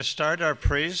Start our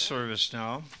praise service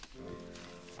now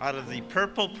out of the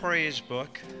Purple Praise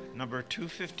Book, number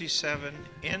 257,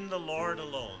 In the Lord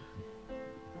Alone.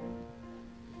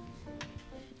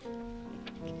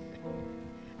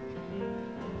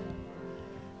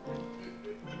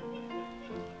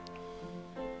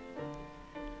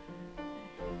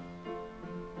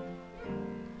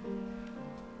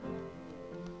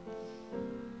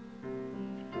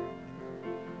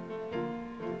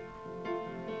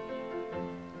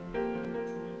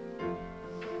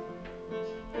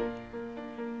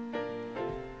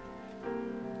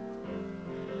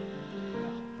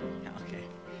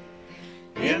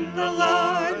 In the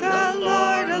Lord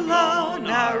alone,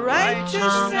 our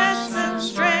righteousness and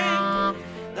strength,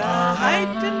 the height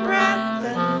and breadth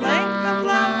and length of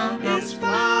love is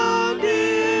found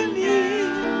in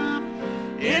Him.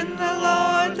 In the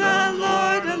Lord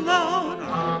alone,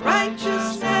 our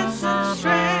righteousness and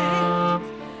strength.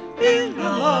 In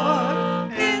the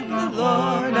Lord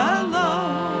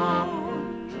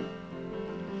alone.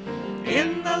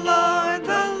 In the Lord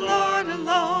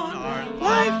alone, our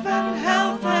life and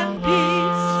health and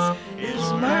peace,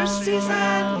 His mercies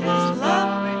and His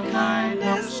love and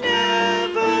kindness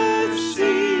never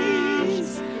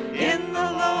cease. In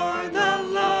the Lord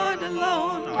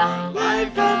alone, our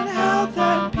life and health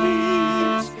and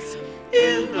peace.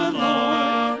 In the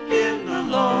Lord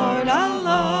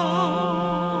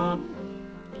alone.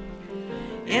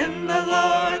 In the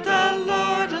Lord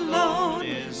alone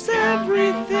is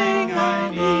everything I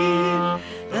need.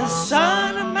 The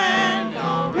Son of Man,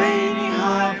 reigning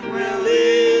high, will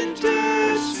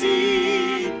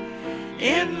intercede.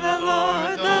 In the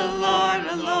Lord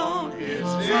alone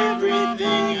is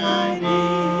everything I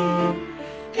need.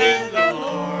 In the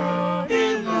Lord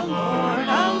alone.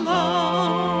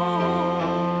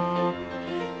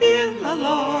 In the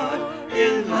Lord alone.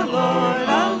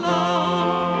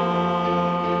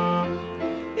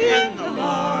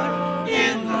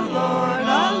 In the Lord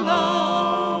alone.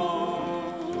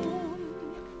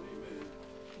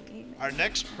 Our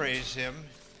next praise hymn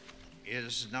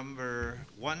is number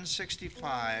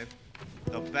 165,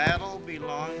 The Battle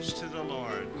Belongs to the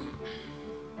Lord.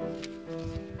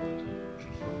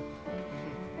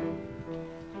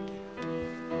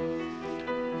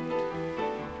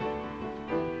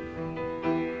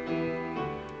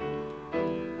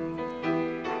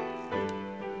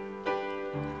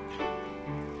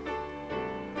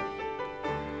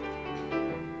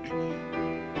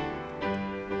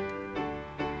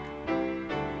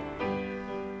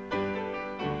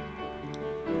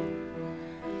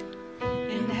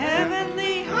 In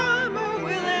heavenly armor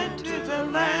we'll enter the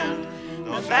land.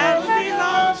 The battle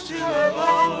belongs to the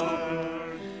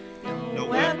Lord. No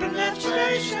weapon that's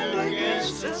fashioned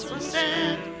against us will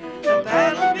stand. The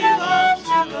battle belongs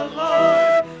to the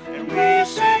Lord. And we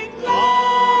sing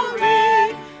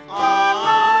glory,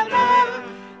 honor,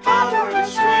 power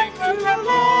and strength to the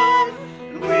Lord.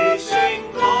 And we sing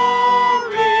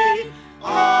glory,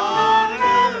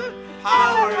 honor,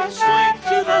 power and strength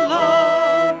to the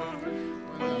Lord.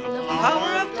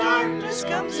 Power of darkness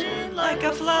comes in like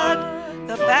a flood.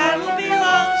 The battle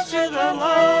belongs to the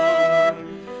Lord.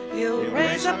 He'll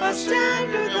raise up a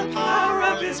standard, the power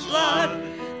of His blood.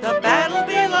 The battle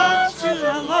belongs to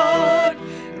the Lord.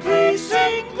 We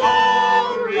sing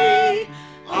glory,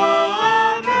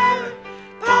 honor,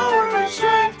 power and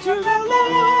strength to the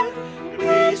Lord.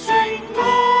 We sing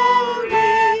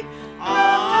glory,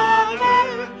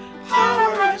 honor,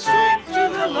 power and strength to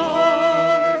the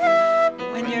Lord.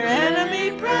 When your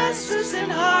enemy presses in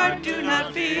hard, do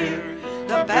not fear.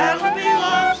 The battle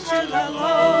belongs to the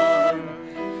Lord.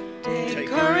 Take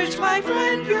courage, my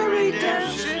friend, your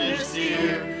redemption is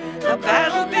near. The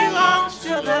battle belongs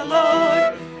to the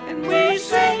Lord. And we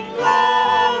sing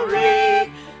glory,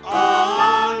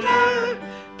 honor,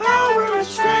 power and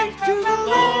strength to the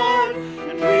Lord.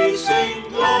 And we sing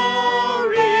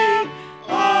glory,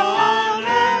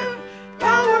 honor,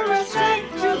 power and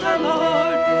strength to the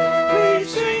Lord. We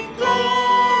sing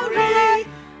glory,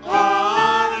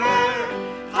 honor,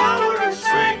 power and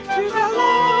strength to the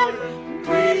Lord.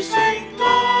 We sing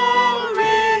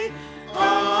glory,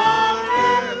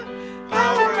 honor,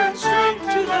 power and strength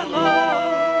to the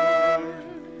Lord.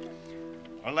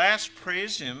 Our last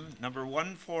praise hymn, number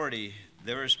 140,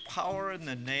 There is Power in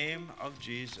the Name of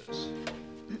Jesus.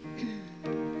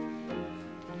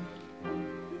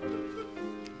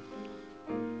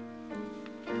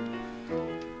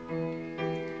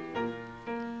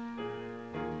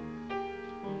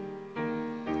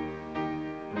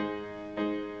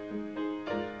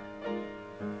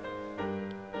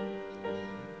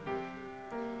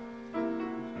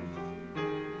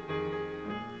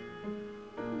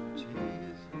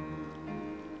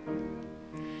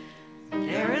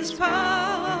 is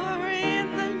power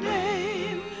in the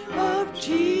name of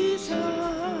Jesus.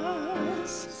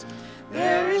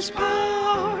 There is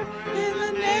power in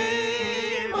the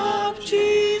name of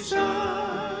Jesus.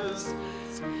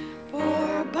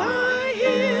 For by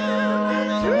him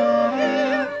and through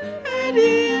him and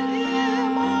in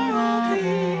him are all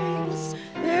things.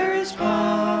 There is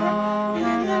power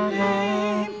in the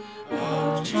name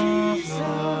of Jesus.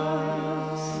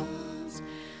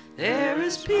 There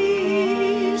is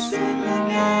peace in the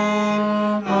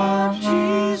name of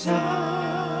Jesus.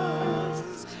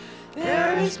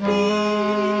 There is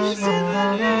peace in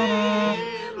the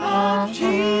name of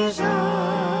Jesus.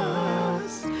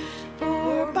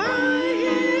 For by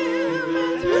him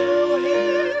and through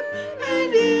him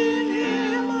and in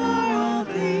him are all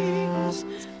things.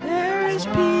 There is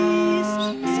peace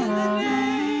in the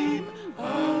name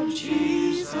of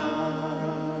Jesus.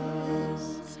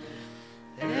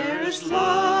 There is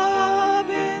love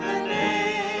in the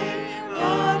name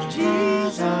of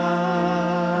Jesus.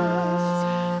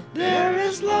 There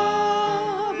is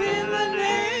love in the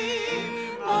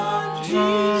name of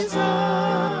Jesus.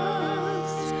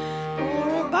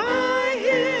 For by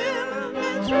him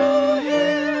and through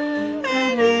him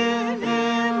and in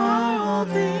him are all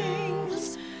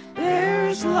things. There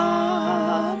is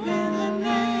love in the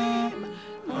name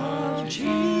of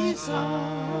Jesus.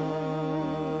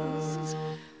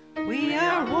 We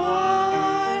are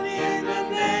one in the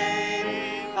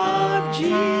name of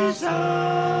Jesus.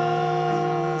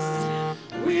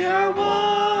 We are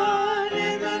one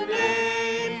in the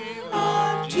name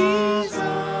of Jesus.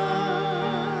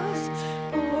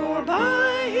 For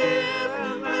by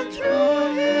him and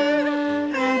through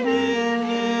him and in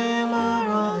him are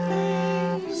all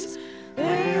things.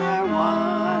 They are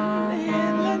one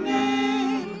in the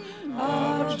name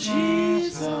of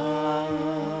Jesus.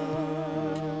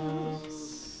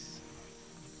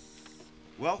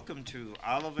 Welcome to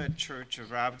Olivet Church of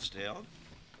Robbinsdale.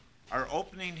 Our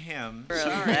opening hymn, We're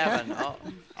 11. Oh,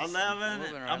 11,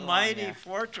 moving right A along, Mighty yeah.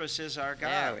 Fortress is Our There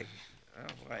God. we Oh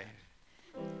boy.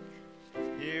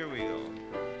 Here we go.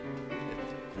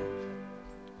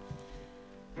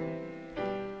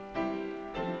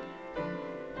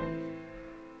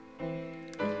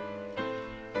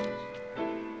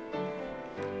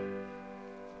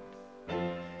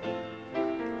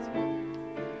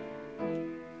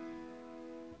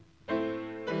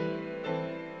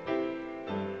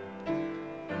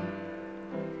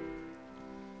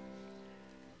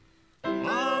 A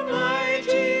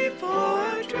mighty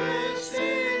fortress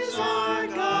is our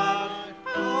God.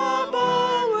 A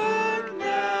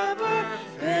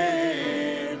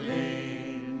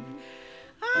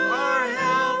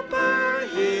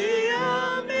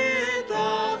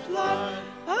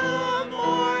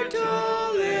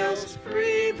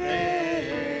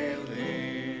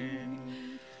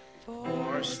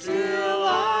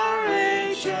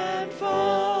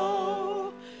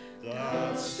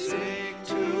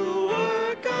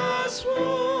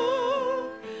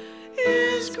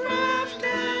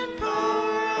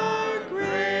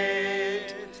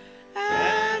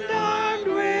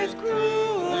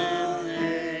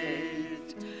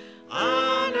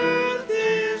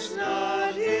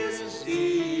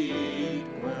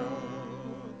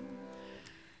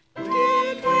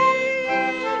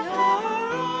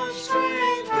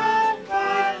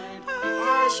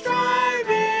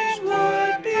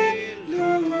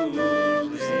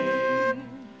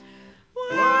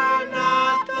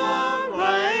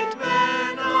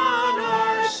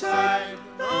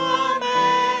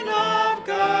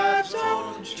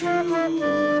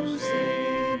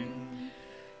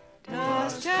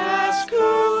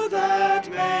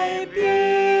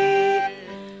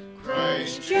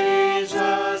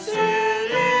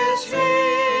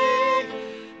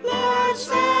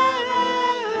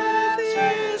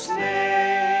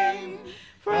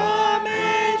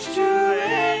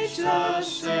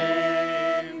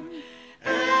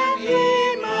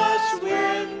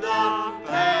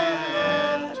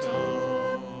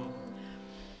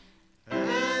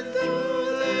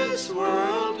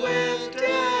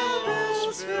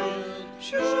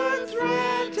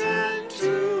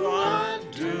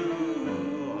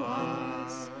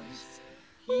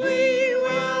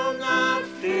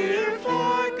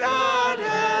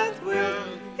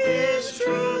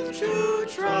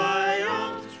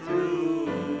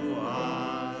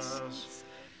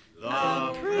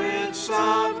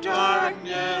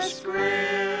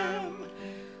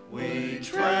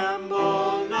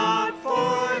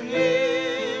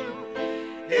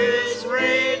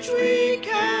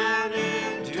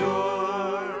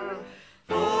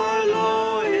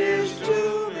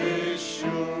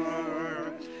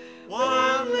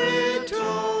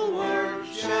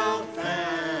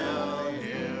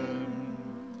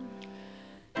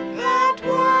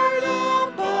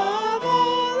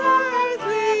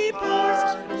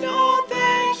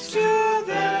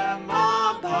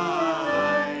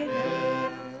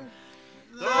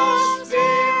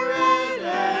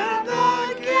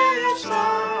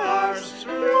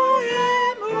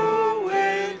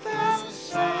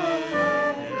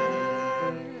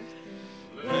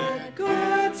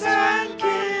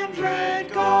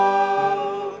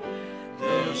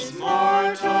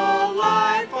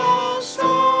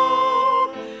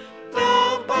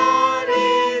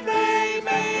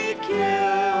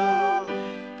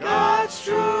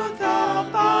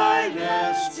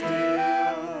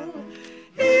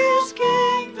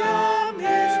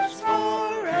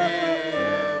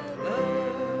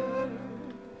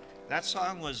That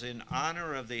song was in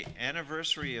honor of the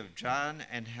anniversary of John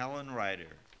and Helen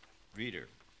Reeder.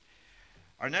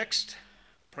 Our next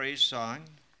praise song,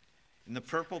 in the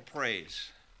Purple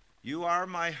Praise, You Are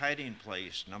My Hiding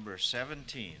Place, number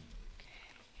 17.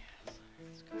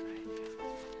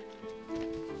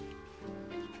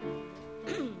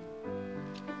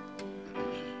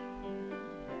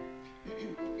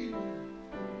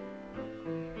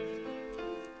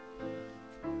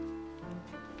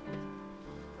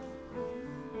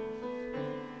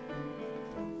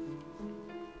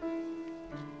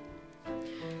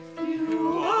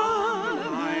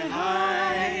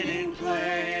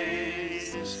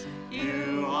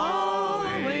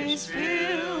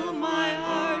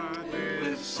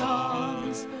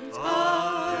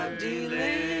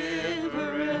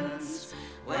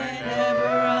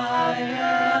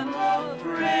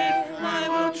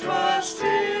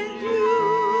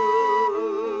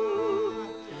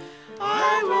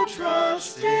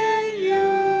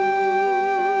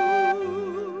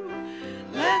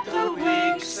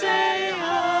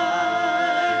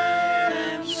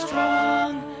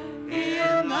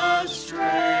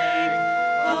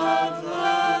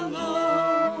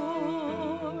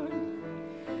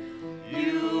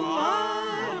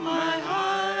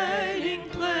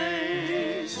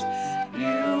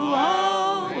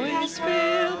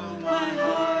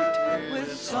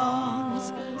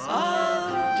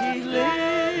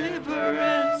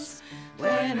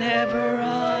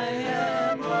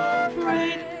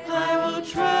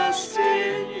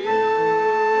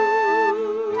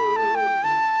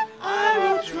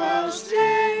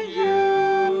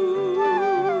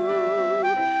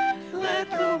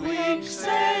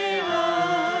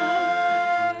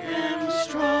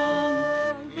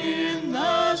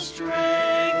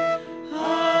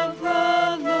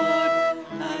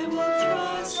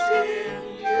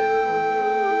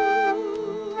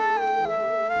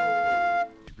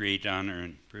 Great honor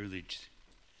and privilege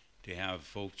to have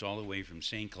folks all the way from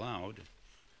St. Cloud.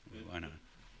 We want to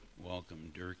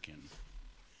welcome Dirk and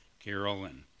Carol,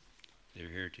 and they're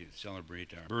here to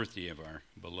celebrate our birthday of our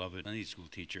beloved Sunday school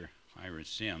teacher, Ira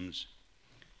Sims.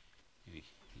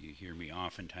 You hear me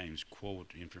oftentimes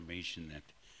quote information that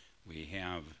we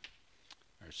have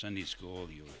our Sunday school.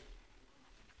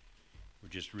 We're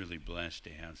just really blessed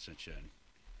to have such a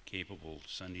capable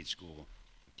Sunday school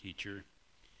teacher.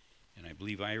 And I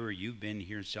believe, Ira, you've been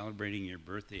here celebrating your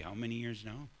birthday how many years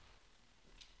now?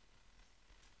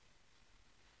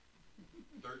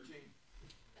 13.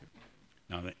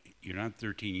 Now, you're not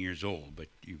 13 years old, but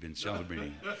you've been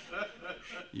celebrating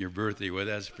your birthday with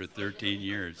us for 13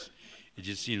 years. It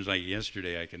just seems like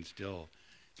yesterday I can still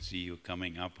see you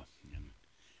coming up. And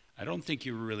I don't think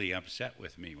you were really upset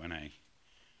with me when I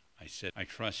said I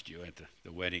trust you at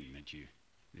the wedding,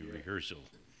 the rehearsal.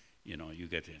 You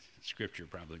got the scripture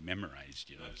probably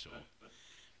memorized, so.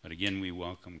 But again, we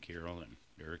welcome Carol and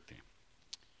Dirk,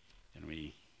 and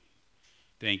we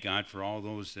thank God for all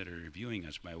those that are viewing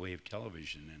us by way of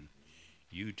television and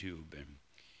YouTube.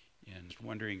 And just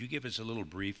wondering, could you give us a little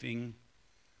briefing,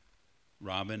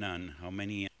 Robin, on how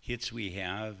many hits we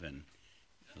have and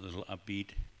a little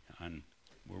upbeat on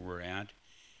where we're at?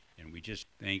 And we just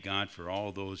thank God for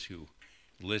all those who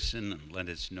listen and let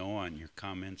us know on your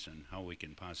comments on how we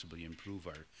can possibly improve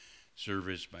our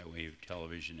service by way of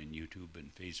television and YouTube and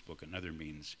Facebook and other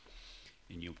means.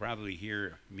 And you'll probably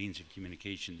hear means of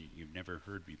communication that you've never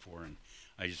heard before. And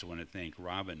I just want to thank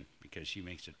Robin because she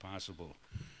makes it possible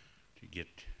to get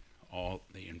all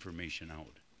the information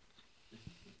out.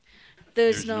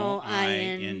 There's no I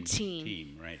in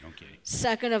team. Right, okay.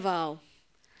 Second of all,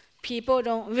 people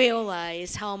don't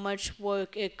realize how much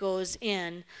work it goes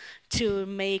in to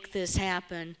make this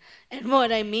happen. And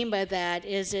what I mean by that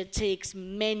is it takes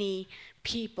many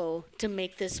people to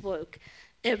make this work.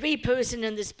 Every person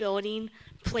in this building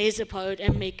plays a part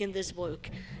in making this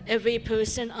work. Every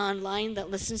person online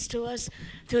that listens to us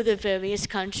through the various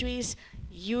countries,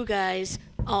 you guys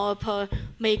all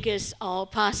make us all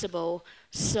possible.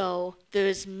 So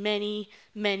there's many,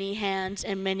 many hands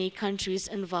and many countries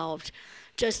involved.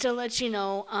 Just to let you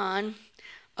know, on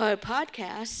our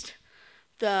podcast,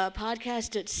 the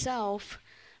podcast itself,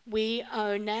 we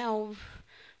are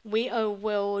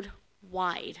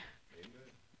worldwide.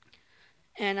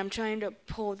 And I'm trying to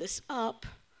pull this up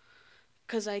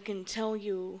because I can tell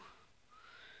you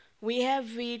we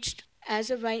have reached, as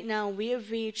of right now, we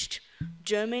have reached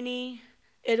Germany,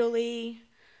 Italy,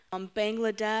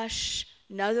 Bangladesh,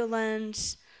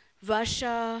 Netherlands,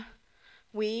 Russia.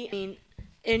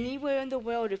 Anywhere in the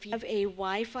world, if you have a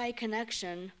Wi-Fi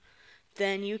connection,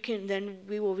 then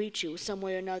we will reach you some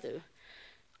way or another.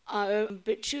 Our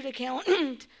BitChute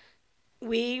account,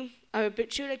 we our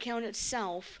BitChute account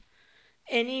itself,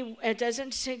 it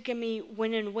doesn't give me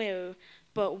when and where,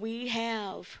 but we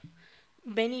have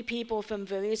many people from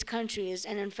various countries,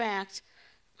 and in fact,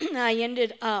 I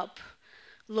ended up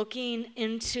looking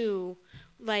into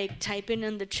like typing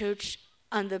in the church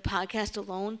on the podcast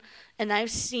alone, and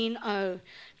I've seen our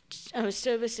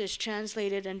services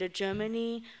translated into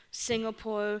Germany,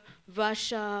 Singapore,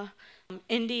 Russia,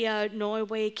 India,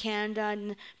 Norway,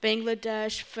 Canada,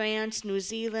 Bangladesh, France, New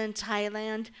Zealand,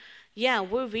 Thailand. Yeah,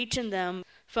 we're reaching them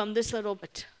from this little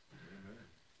bit.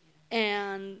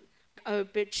 And our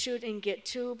BitChute and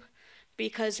GitTube,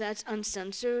 because that's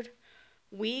uncensored,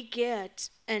 we get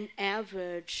an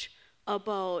average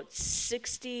about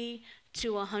 60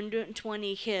 to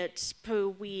 120 hits per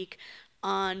week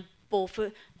on both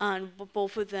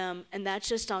of them, and that's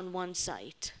just on one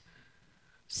site.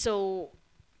 So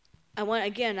I want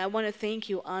to thank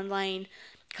you, online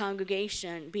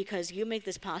congregation, because you make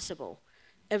this possible.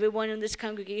 Everyone in this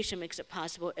congregation makes it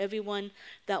possible. Everyone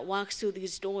that walks through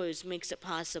these doors makes it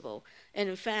possible. And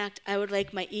in fact, I would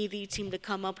like my EV team to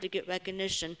come up to get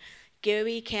recognition.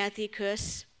 Gary, Kathy,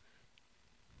 Chris,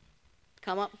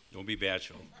 come up. Don't be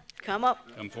bashful. Come up.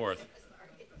 Come forth.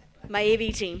 My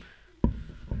AV team.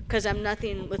 Because I'm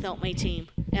nothing without my team.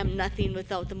 I'm nothing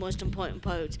without the most important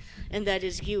part, and that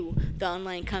is you, the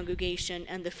online congregation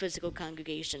and the physical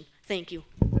congregation. Thank you.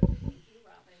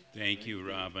 Thank you,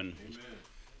 Robin. Amen.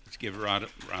 Let's give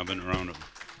Robin a round of.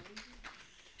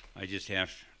 I just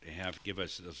have to give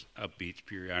us those upbeats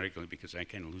periodically because I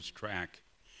kind of lose track.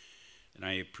 And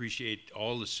I appreciate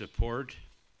all the support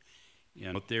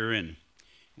out there. And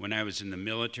when I was in the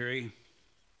military,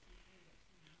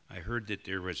 I heard that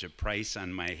there was a price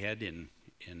on my head in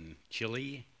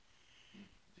Chile.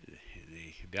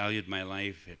 They valued my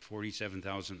life at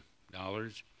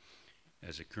 $47,000.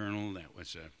 As a colonel, that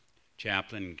was a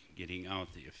chaplain getting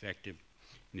out the effective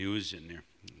news, and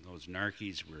those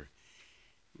narkies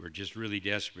were just really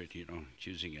desperate,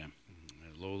 choosing a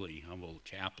lowly, humble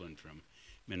chaplain from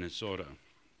Minnesota.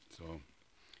 So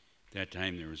that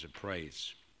time there was a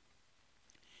price.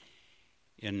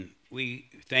 And we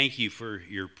thank you for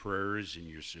your prayers and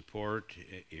your support,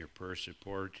 your prayer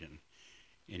support, and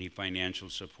any financial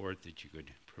support that you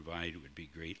could provide would be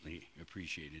greatly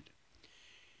appreciated.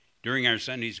 During our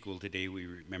Sunday school today, we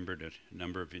remembered a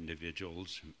number of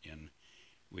individuals, and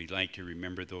we'd like to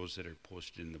remember those that are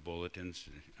posted in the bulletins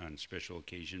on special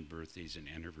occasion, birthdays, and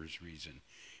anniversaries. And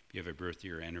if you have a birthday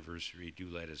or anniversary, do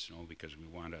let us know, because we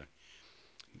want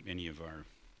many of our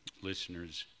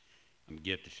listeners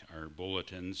get our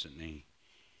bulletins, and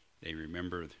they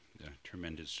remember the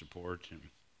tremendous support. And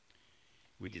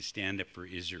we just stand up for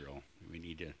Israel. We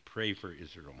need to pray for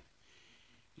Israel.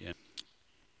 Yeah.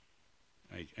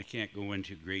 I can't go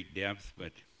into great depth,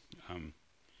 but the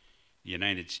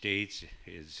United States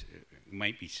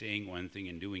might be saying one thing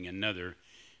and doing another,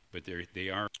 but they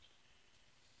are,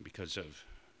 because of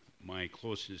my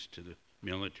closeness to the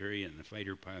military and the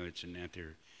fighter pilots, and that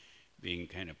they're being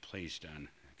kind of placed on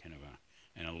kind of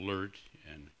an alert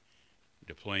and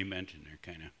deployment, and they're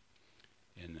kind of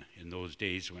in those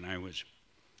days when I was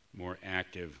more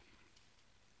active,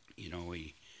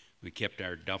 we kept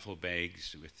our duffel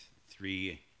bags with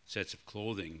 3 sets of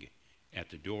clothing at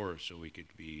the door so we could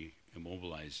be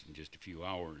immobilized in just a few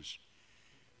hours.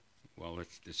 Well,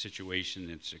 it's the situation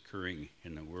that's occurring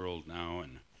in the world now,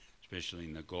 and especially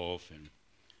in the Gulf, and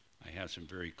I have some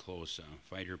very close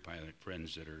fighter pilot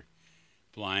friends that are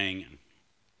flying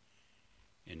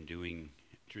and doing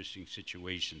interesting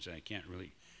situations I can't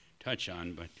really touch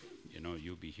on, but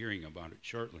you'll be hearing about it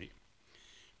shortly.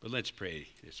 But let's pray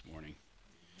this morning.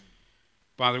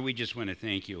 Father, we just want to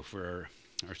thank you for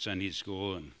our Sunday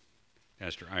school and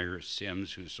Pastor Iris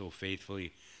Sims, who so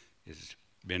faithfully has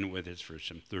been with us for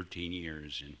some 13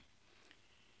 years. And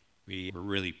we were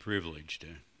really privileged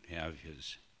to have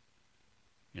his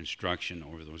instruction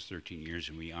over those 13 years,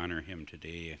 and we honor him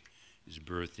today, his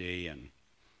birthday, and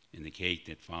in the cake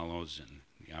that follows, and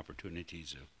the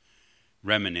opportunities of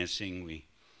reminiscing.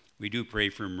 We do pray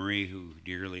for Marie, who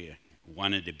dearly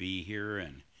wanted to be here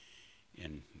and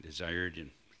desired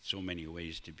in so many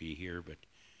ways to be here,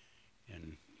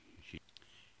 and she's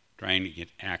trying to get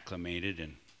acclimated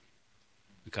and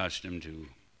accustomed to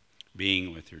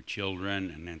being with her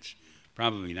children, and that's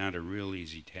probably not a real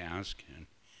easy task. And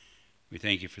we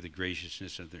thank you for the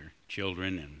graciousness of their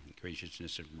children and the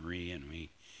graciousness of Marie, and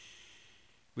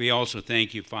we also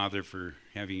thank you, Father, for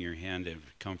having your hand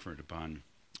of comfort upon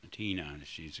Tina as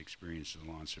she's experienced the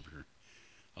loss of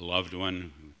a loved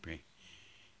one. We pray.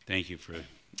 Thank you for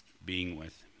being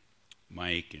with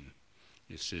Mike and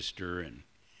his sister, and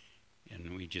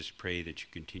And we just pray that you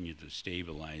continue to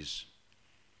stabilize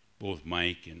both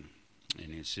Mike and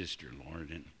his sister, Lord.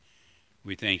 And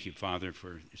we thank you, Father,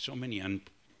 for so many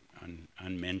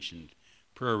unmentioned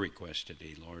prayer requests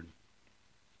today, Lord.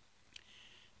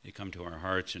 They come to our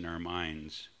hearts and our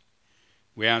minds.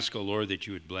 We ask, O Lord, that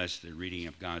you would bless the reading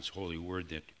of God's holy word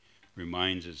that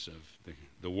reminds us of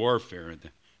the warfare,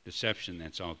 the deception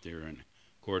that's out there, and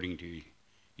according to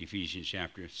Ephesians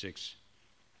chapter 6,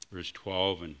 verse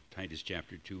 12, and Titus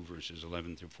chapter 2, verses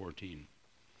 11 through 14.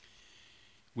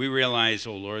 We realize,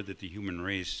 O Lord, that the human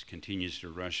race continues to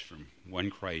rush from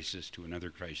one crisis to another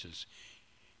crisis.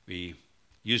 We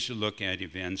used to look at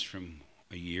events from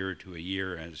a year to a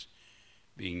year as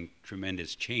being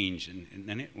tremendous change, and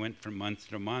then it went from month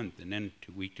to month, and then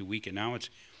to week, and now it's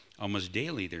almost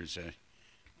daily. There's a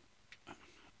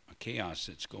chaos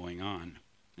that's going on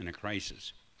and a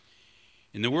crisis.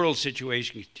 And the world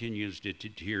situation continues to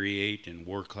deteriorate, and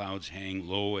war clouds hang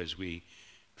low as we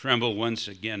tremble once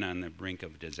again on the brink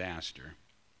of disaster.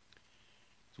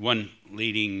 One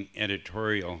leading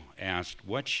editorial asked,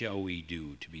 "What shall we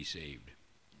do to be saved?"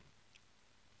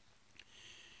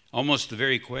 Almost the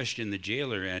very question the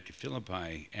jailer at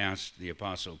Philippi asked the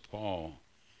Apostle Paul.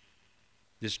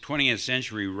 This 20th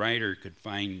century writer could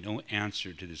find no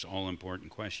answer to this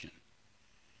all-important question.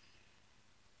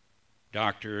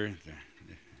 Dr.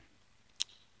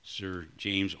 Sir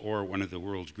James Orr, one of the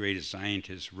world's greatest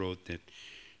scientists, wrote that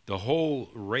the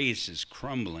whole race is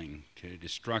crumbling to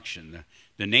destruction.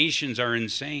 The nations are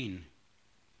insane.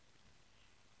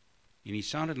 And he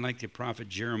sounded like the prophet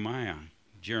Jeremiah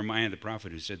the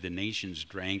prophet, who said, "The nations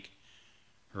drank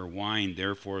her wine,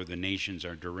 therefore the nations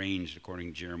are deranged,"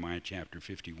 according to Jeremiah chapter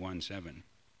 51:7.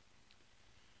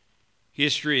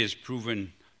 History has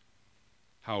proven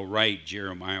how right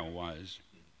Jeremiah was.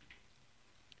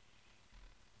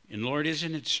 And Lord,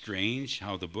 isn't it strange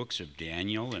how the books of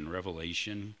Daniel and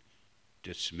Revelation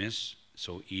dismiss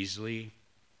so easily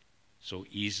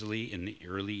in the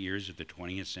early years of the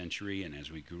 20th century and as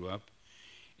we grew up,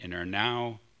 and are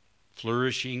now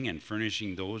flourishing and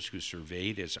furnishing those who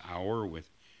survey this hour with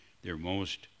their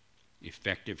most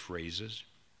effective phrases?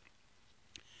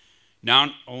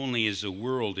 Not only is the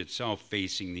world itself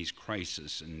facing these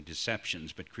crises and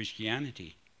deceptions, but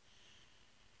Christianity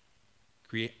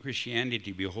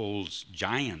beholds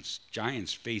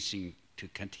giants facing to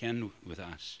contend with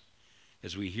us,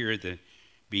 as we hear the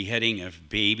beheading of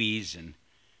babies and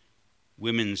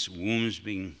women's wombs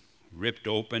being ripped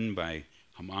open by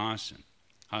Hamas and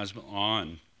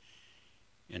Hezbollah.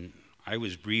 And I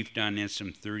was briefed on this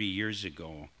some 30 years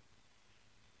ago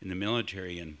in the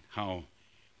military, and how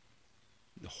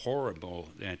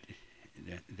horrible that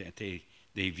they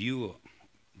view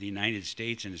the United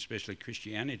States, and especially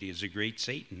Christianity, as the great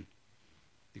Satan.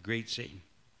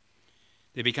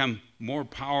 They become more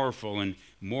powerful and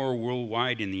more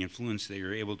worldwide in the influence they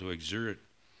are able to exert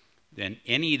than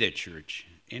any of the church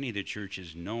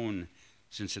has known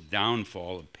since the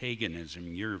downfall of paganism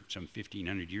in Europe some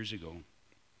 1,500 years ago.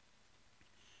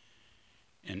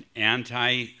 An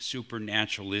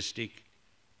anti-supernaturalistic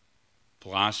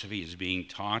philosophy is being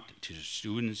taught to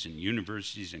students in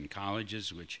universities and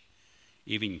colleges, which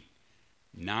even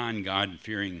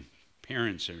non-God-fearing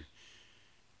parents are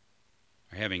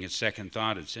having a second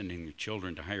thought of sending their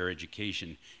children to higher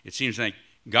education. It seems like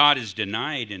God is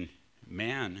denied and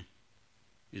man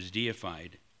is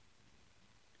deified.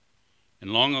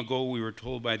 And long ago we were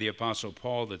told by the Apostle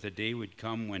Paul that the day would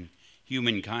come when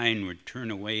humankind would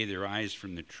turn away their eyes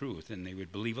from the truth and they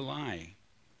would believe a lie.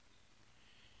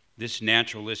 This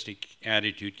naturalistic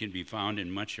attitude can be found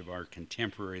in much of our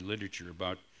contemporary literature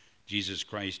about Jesus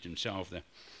Christ himself. The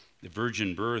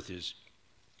virgin birth is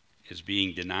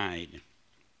being denied.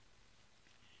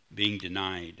 The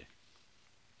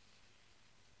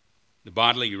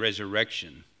bodily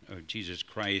resurrection of Jesus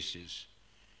Christ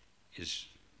is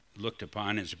looked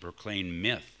upon as a proclaimed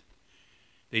myth.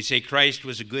 They say Christ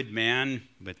was a good man,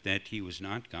 but that he was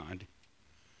not God.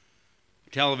 A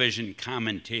television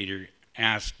commentator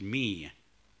asked me,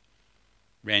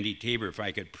 Randy Tabor, if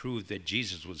I could prove that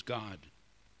Jesus was God.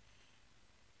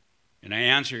 And I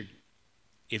answered,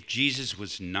 if Jesus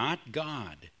was not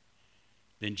God,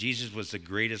 then Jesus was the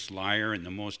greatest liar and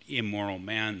the most immoral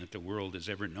man that the world has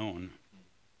ever known.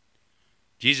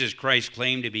 Jesus Christ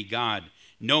claimed to be God.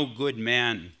 No good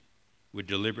man would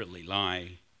deliberately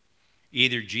lie.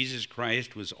 Either Jesus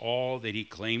Christ was all that he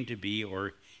claimed to be,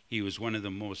 or he was one of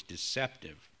the most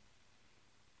deceptive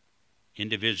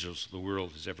individuals the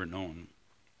world has ever known.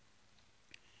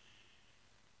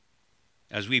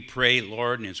 As we pray,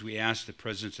 Lord, and as we ask the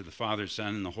presence of the Father,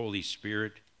 Son, and the Holy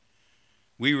Spirit,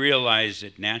 We realize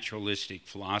that naturalistic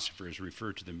philosophers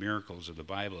refer to the miracles of the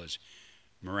Bible as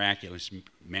miraculous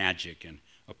magic and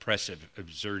oppressive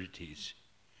absurdities.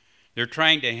 They're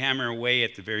trying to hammer away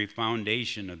at the very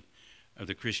foundation of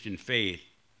the Christian faith,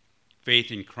 faith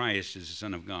in Christ as the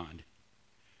Son of God.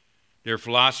 Their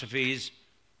philosophies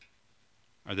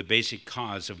are the basic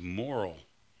cause of moral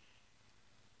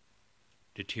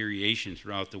deterioration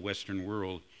throughout the Western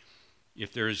world.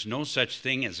 If there is no such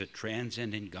thing as a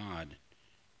transcendent God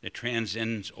that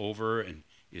transcends over and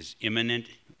is immanent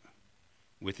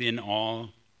within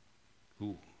all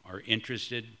who are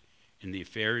interested in the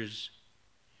affairs,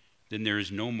 then there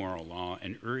is no moral law,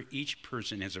 and each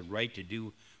person has a right to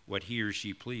do what he or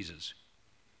she pleases.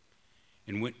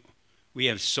 And we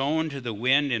have sown to the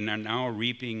wind and are now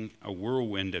reaping a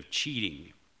whirlwind of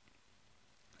cheating,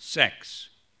 sex,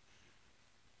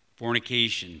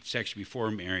 fornication, sex before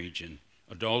marriage, and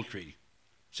adultery,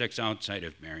 sex outside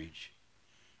of marriage,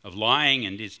 of lying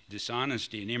and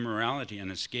dishonesty and immorality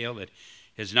on a scale that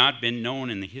has not been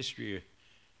known in the history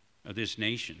of this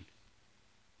nation.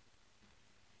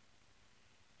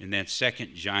 And that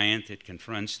second giant that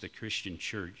confronts the Christian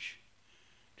church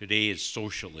today is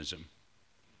socialism,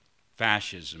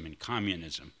 fascism, and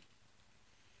communism.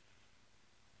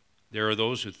 There are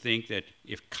those who think that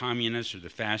if communists or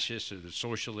the fascists or the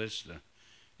socialists,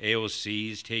 the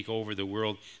AOCs take over the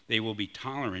world, they will be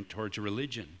tolerant towards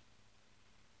religion.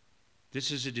 This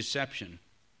is a deception.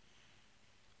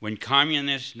 When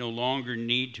communists no longer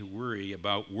need to worry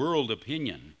about world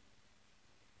opinion,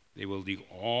 they will do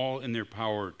all in their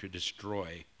power to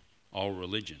destroy all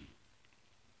religion.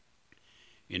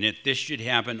 And if this should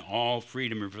happen, all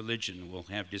freedom of religion will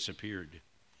have disappeared.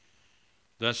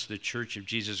 Thus, the Church of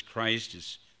Jesus Christ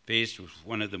is faced with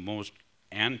one of the most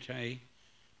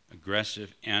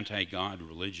anti-aggressive, anti-God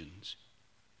religions.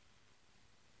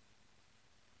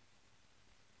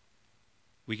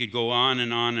 We could go on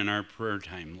in our prayer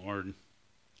time, Lord,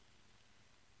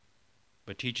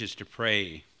 but teach us to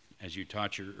pray as you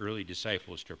taught your early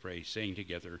disciples to pray, saying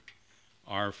together,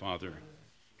 Our Father,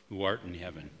 who art in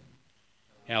heaven,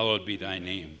 hallowed be thy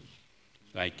name.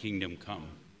 Thy kingdom come,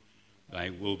 thy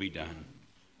will be done,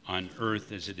 on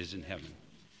earth as it is in heaven.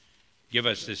 Give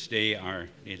us this day our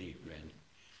daily bread,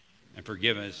 and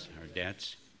forgive us our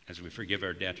debts as we forgive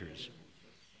our debtors.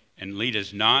 And lead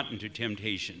us not into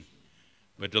temptation,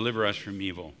 but deliver us from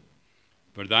evil.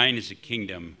 For thine is the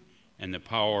kingdom, and the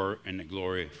power, and the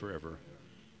glory forever.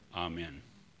 Amen.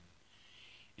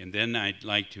 And then I'd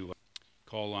like to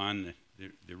call on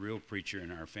the real preacher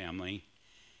in our family,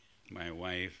 my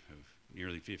wife of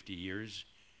nearly 50 years,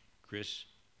 Chris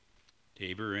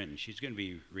Tabor, and she's going to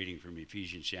be reading from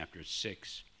Ephesians chapter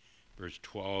 6, verse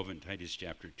 12, and Titus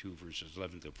chapter 2, verses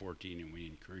 11 to 14, and we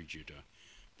encourage you to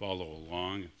follow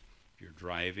along. If you're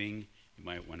driving, you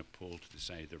might want to pull to the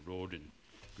side of the road and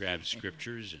grab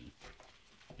scriptures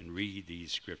and read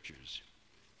these scriptures.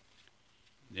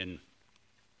 Then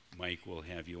Mike will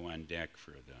have you on deck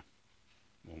for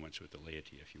the moments with the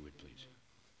laity, if you would, please.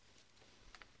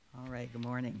 All right, good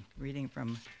morning. Reading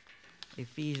from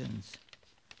Ephesians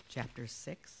chapter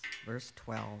 6, verse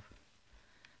 12.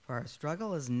 For our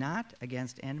struggle is not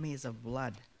against enemies of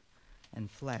blood and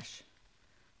flesh,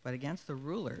 but against the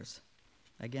rulers,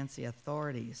 against the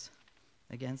authorities,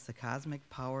 against the cosmic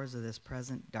powers of this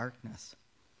present darkness,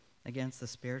 against the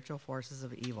spiritual forces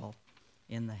of evil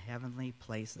in the heavenly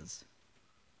places.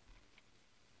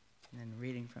 And then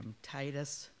reading from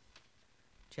Titus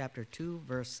chapter 2,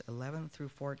 verse 11 through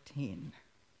 14.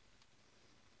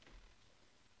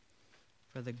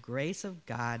 For the grace of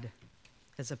God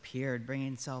has appeared,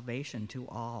 bringing salvation to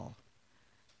all,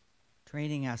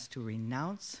 training us to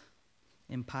renounce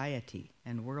impiety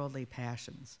and worldly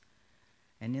passions,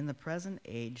 and in the present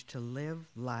age to live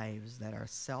lives that are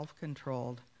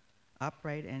self-controlled,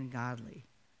 upright, and godly,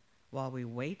 while we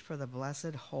wait for the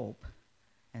blessed hope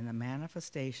and the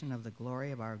manifestation of the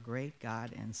glory of our great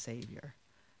God and Savior,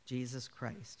 Jesus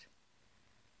Christ.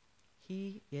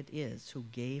 He it is who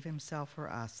gave himself for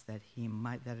us that he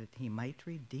might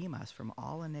redeem us from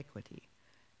all iniquity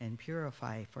and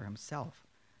purify for himself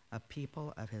a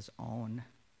people of his own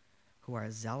who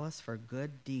are zealous for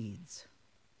good deeds.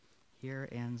 Here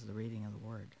ends the reading of the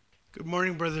word. Good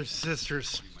morning, brothers and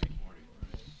sisters.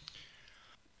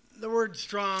 The word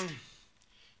strong,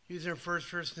 used in our first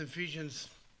verse in Ephesians,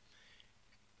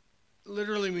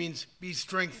 literally means be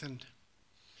strengthened.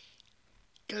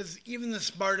 Because even the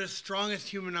smartest, strongest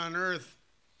human on earth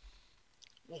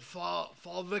will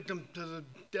fall victim to the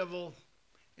devil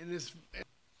and his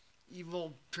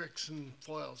evil tricks and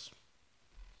foils.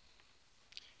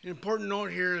 An important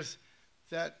note here is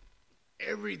that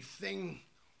everything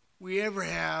we ever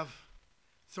have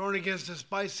thrown against us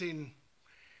by Satan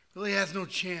really has no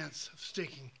chance of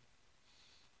sticking,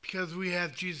 because we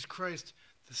have Jesus Christ,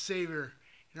 the Savior,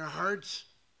 in our hearts.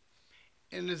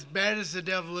 And as bad as the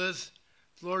devil is,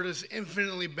 the Lord is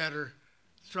infinitely better,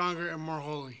 stronger, and more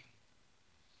holy.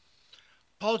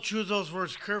 Paul chose those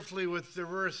words carefully with the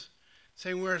verse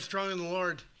saying we are strong in the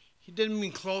Lord. He didn't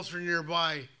mean close or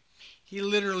nearby. He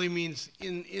literally means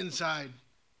inside.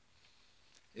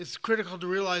 It's critical to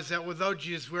realize that without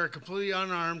Jesus, we are completely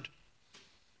unarmed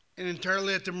and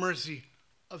entirely at the mercy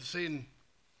of Satan,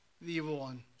 the evil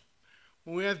one.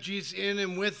 When we have Jesus in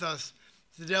and with us,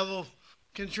 the devil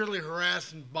can surely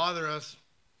harass and bother us,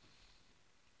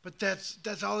 but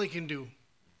that's all he can do.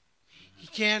 He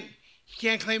can't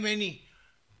claim any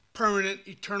permanent,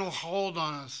 eternal hold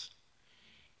on us.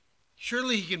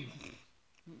 Surely he can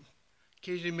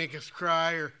occasionally make us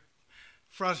cry or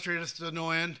frustrate us to no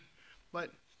end,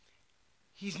 but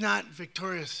he's not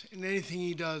victorious in anything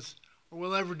he does or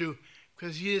will ever do,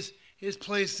 because he is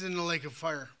placed in the lake of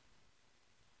fire.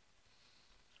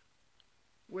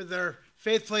 With our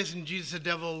faith placed in Jesus, the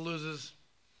devil loses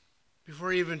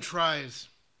before he even tries.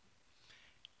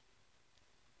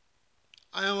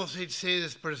 I almost hate to say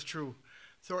this, but it's true.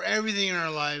 Through everything in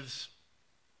our lives,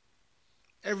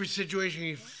 every situation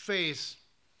we face,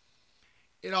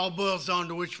 it all boils down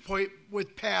to which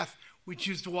path we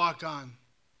choose to walk on.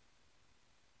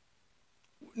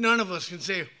 None of us can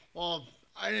say, well,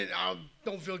 I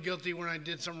don't feel guilty when I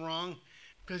did something wrong,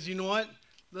 because you know what?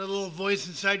 The little voice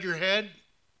inside your head,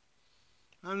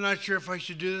 I'm not sure if I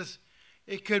should do this.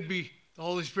 It could be the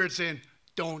Holy Spirit saying,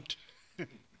 don't.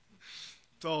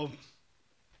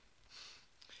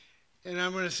 And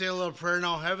I'm going to say a little prayer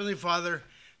now. Heavenly Father,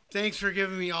 thanks for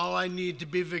giving me all I need to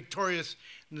be victorious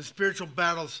in the spiritual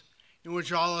battles in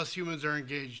which all us humans are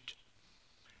engaged.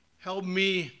 Help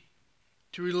me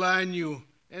to rely on you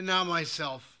and not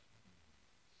myself.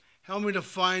 Help me to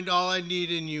find all I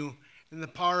need in you and the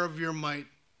power of your might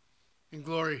and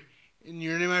glory. In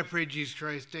your name I pray, Jesus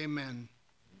Christ. Amen.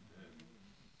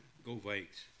 Go Vikes.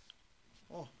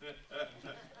 Oh.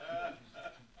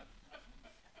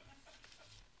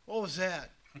 What was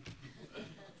that?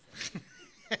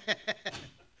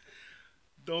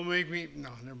 Don't make me. No,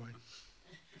 never mind.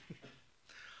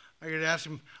 I can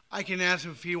ask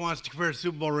him if he wants to compare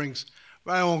Super Bowl rings,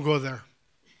 but I won't go there.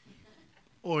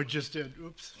 Oh, it just did.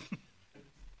 Oops.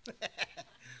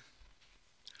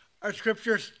 Our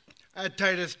scriptures at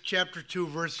Titus chapter 2,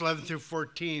 verse 11 through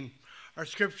 14. Our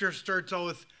scripture starts out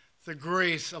with the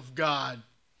grace of God.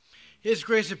 His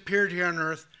grace appeared here on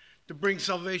earth to bring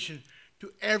salvation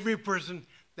to every person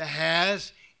that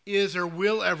has, is, or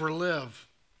will ever live.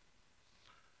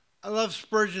 I love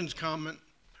Spurgeon's comment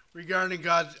regarding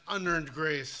God's unearned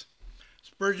grace.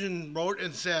 Spurgeon wrote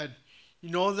and said, "You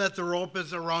know that the rope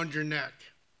is around your neck.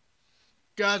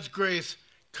 God's grace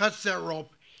cuts that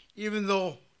rope even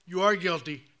though you are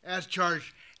guilty, as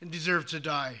charged, and deserve to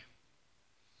die."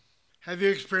 Have you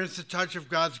experienced the touch of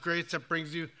God's grace that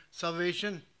brings you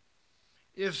salvation?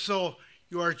 If so,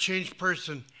 you are a changed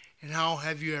person, and how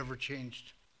have you ever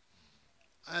changed?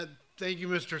 Thank you,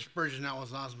 Mr. Spurgeon. That was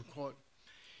an awesome quote.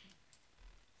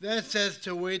 Then it says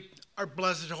to wait our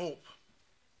blessed hope,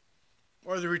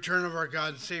 or the return of our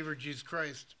God and Savior, Jesus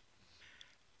Christ.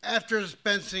 After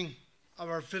dispensing of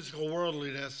our physical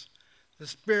worldliness, the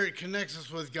Spirit connects us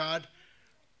with God,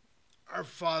 our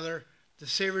Father, the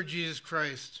Savior, Jesus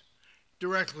Christ,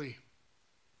 directly.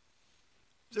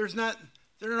 They're not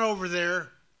over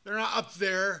there. They're not up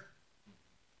there.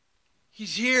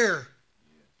 He's here.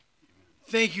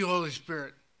 Thank you, Holy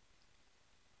Spirit.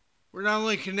 We're not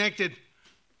only connected,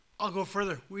 I'll go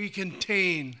further. We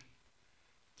contain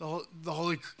the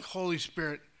Holy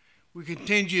Spirit. We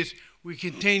contain Jesus. We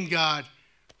contain God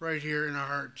right here in our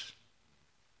hearts.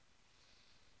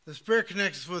 The Spirit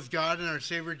connects us with God and our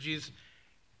Savior Jesus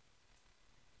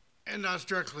and us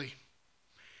directly.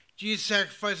 Jesus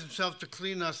sacrificed himself to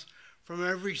clean us from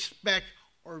every speck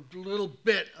or little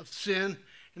bit of sin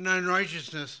and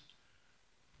unrighteousness,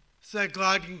 so that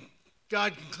God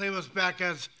can claim us back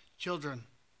as children.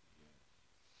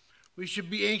 We should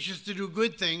be anxious to do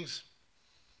good things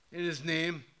in his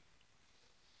name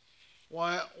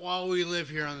while we live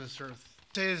here on this earth.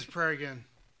 Say this prayer again.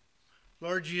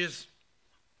 Lord Jesus,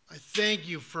 I thank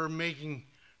you for making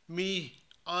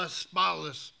us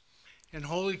spotless and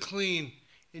wholly clean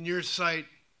in your sight,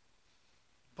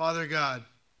 Father God.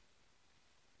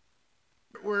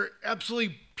 We're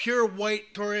absolutely pure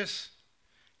white, Taurus,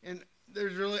 and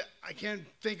I can't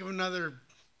think of another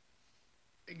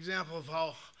example of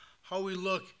how we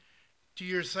look to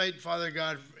your sight, Father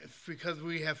God, because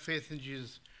we have faith in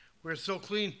Jesus. We're so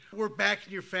clean. We're back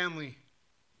in your family.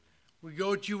 We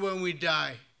go to you when we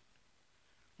die.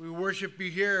 We worship you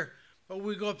here, but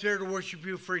we go up there to worship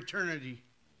you for eternity.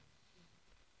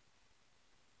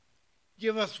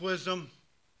 Give us wisdom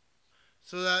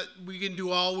so that we can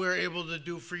do all we're able to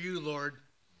do for you, Lord.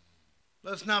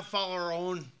 Let's not follow our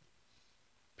own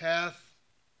path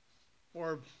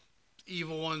or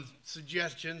evil one's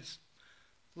suggestions.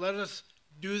 Let us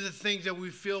do the things that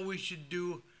we feel we should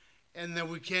do and that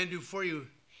we can do for you.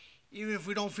 Even if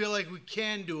we don't feel like we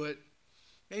can do it,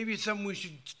 maybe it's something we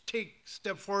should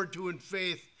step forward to in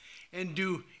faith and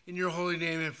do in your holy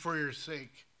name and for your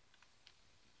sake.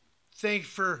 Thanks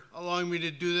for allowing me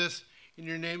to do this in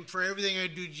your name, for everything I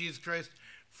do, Jesus Christ,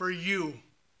 for you.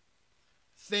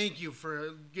 Thank you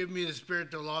for giving me the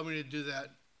Spirit to allow me to do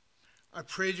that. I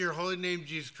praise your holy name,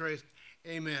 Jesus Christ.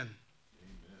 Amen.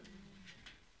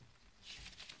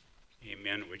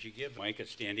 Amen. Would you give Mike a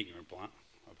standing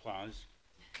applause?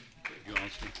 You all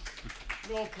stand?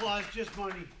 No applause, just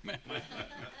money.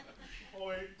 Oh,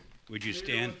 wait. Would you Maybe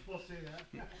stand? I was supposed to say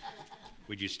that.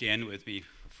 Would you stand with me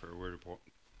for a word of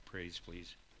praise,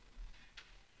 please?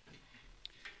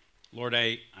 Lord,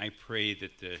 I pray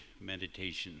that the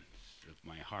meditations of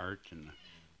my heart and the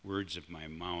words of my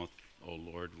mouth, O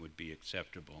Lord, would be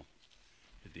acceptable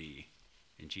to Thee.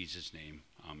 In Jesus' name,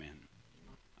 amen.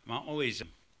 I'm always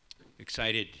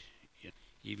excited,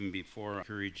 even before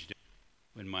encouraged,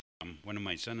 when one of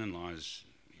my son-in-laws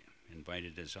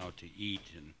invited us out to eat,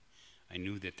 and I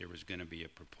knew that there was going to be a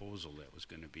proposal that was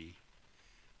going to be.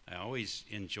 I always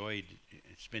enjoyed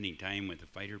spending time with the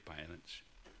fighter pilots.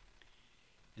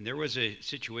 And there was a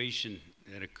situation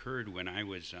that occurred when I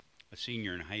was a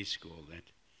senior in high school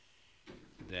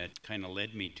that kind of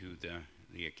led me to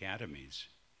the academies.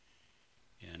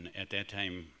 And at that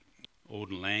time,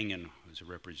 Odin Langen was a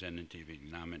representative. He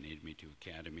nominated me to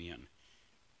academy. And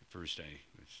at first I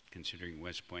was considering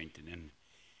West Point, and then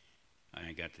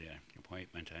I got the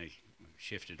appointment. I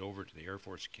shifted over to the Air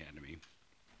Force Academy.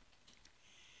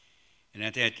 And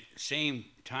at that same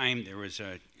time, there was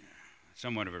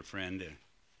somewhat of a friend,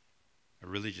 a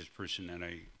religious person that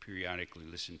I periodically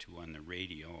listened to on the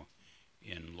radio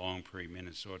in Long Prairie,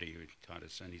 Minnesota. He taught a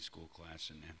Sunday school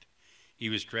class, and that he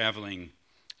was traveling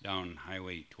down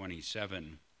Highway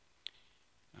 27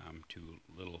 to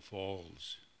Little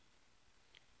Falls,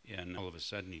 and all of a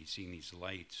sudden he'd seen these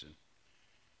lights,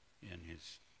 and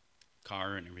his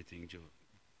car and everything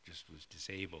just was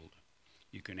disabled.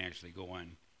 You can actually go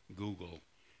on Google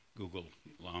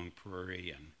Long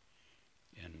Prairie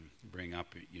and bring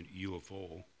up a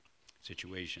UFO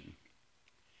situation.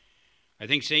 I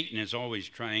think Satan is always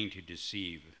trying to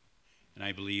deceive, and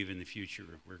I believe in the future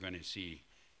we're going to see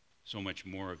so much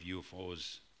more of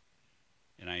UFOs,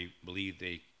 and I believe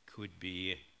they could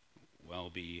be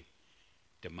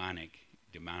demonic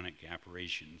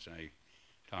apparitions. I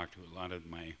talked to a lot of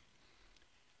my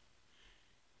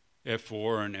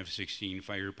F-4 and F-16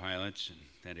 fighter pilots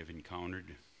that have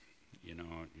encountered,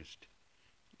 just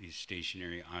these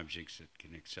stationary objects that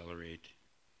can accelerate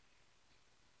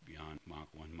beyond Mach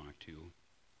 1, Mach 2.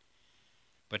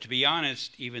 But to be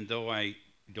honest, even though I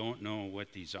don't know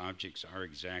what these objects are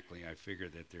exactly, I figure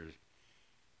that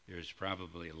there's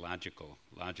probably a logical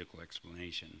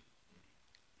explanation.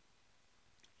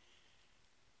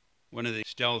 One of the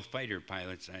stealth fighter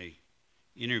pilots I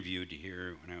interviewed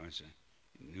here when I was a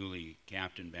newly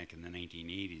captain back in the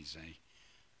 1980s,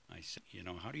 I said,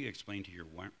 how do you explain to your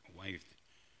wife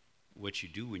what you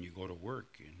do when you go to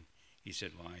work? And he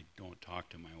said, well, I don't talk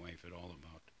to my wife at all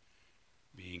about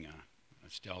being a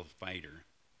stealth fighter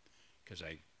because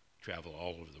I travel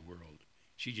all over the world.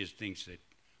 She just thinks that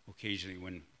occasionally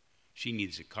when she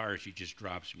needs a car, she just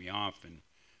drops me off, and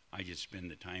I just spend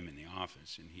the time in the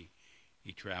office. And he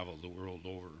traveled the world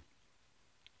over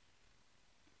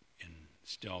in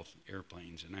stealth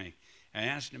airplanes. And I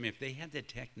asked him if they had the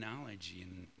technology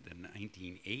in the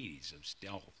 1980s of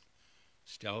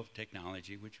stealth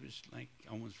technology, which was like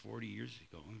almost 40 years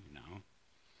ago now.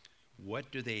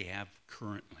 What do they have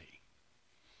currently?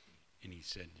 And he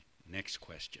said, next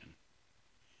question.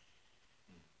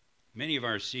 Many of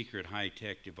our secret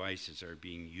high-tech devices are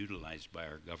being utilized by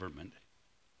our government,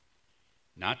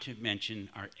 not to mention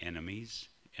our enemies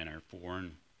and our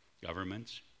foreign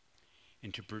governments.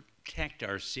 And to protect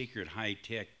our secret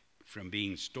high-tech from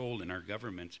being stolen, our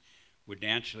governments would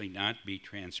naturally not be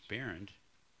transparent,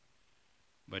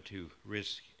 but to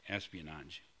risk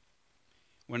espionage.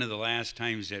 One of the last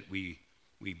times that we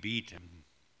beat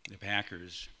the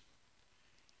Packers,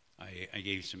 I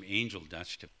gave some angel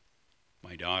dust to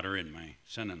my daughter and my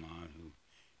son-in-law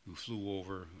who flew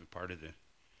over part of the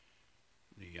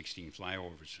 16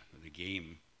 flyovers of the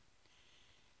game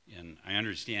And I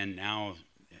understand now,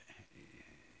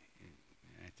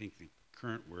 I think the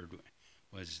current word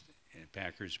was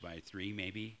Packers by 3,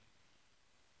 maybe.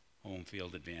 Home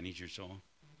field advantage or so.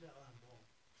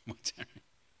 What's that?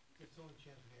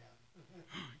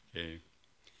 Okay.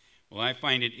 Well, I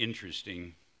find it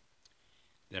interesting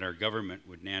that our government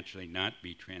would naturally not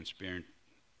be transparent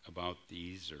about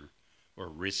these or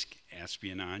risk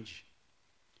espionage.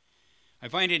 I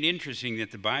find it interesting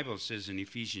that the Bible says in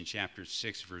Ephesians chapter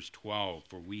 6, verse 12,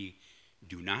 for we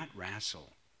do not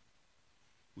wrestle.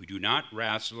 We do not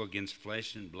wrestle against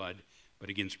flesh and blood, but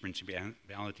against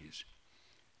principalities.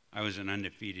 I was an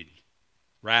undefeated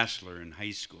wrestler in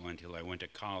high school until I went to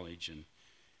college and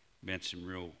met some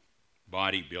real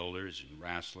bodybuilders and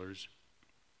wrestlers.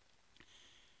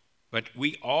 But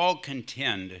we all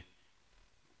contend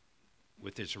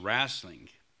with this wrestling.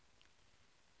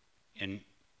 And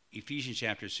Ephesians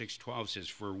chapter 6:12 says,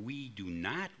 for we do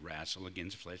not wrestle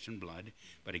against flesh and blood,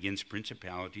 but against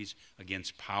principalities,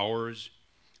 against powers,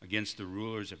 against the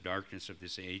rulers of darkness of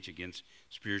this age, against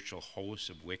spiritual hosts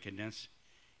of wickedness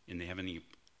in the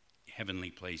heavenly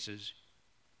places.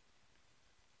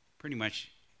 Pretty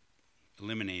much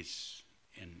eliminates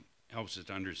and helps us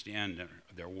to understand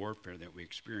their warfare that we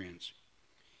experience.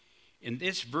 And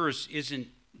this verse isn't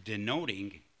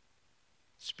denoting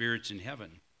spirits in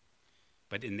heaven,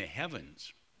 but in the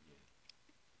heavens.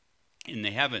 In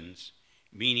the heavens,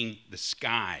 meaning the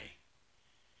sky.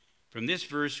 From this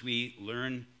verse, we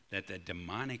learn that the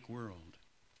demonic world,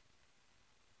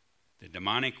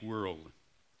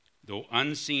 though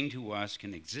unseen to us,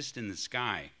 can exist in the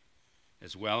sky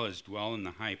as well as dwell in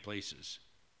the high places,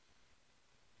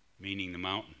 meaning the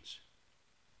mountains.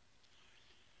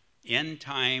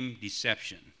 End-time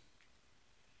deception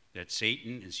that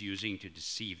Satan is using to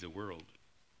deceive the world.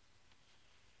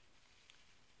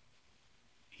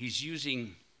 He's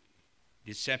using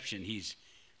deception. He's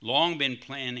long been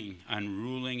planning on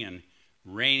ruling and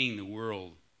reigning the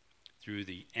world through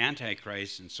the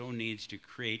Antichrist, and so needs to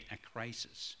create a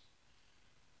crisis.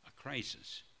 A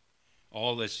crisis.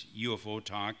 All this UFO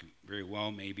talk very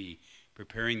well may be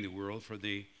preparing the world for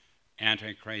the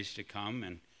Antichrist to come,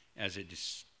 and as a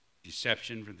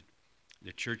deception for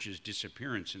the church's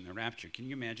disappearance in the rapture. Can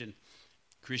you imagine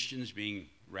Christians being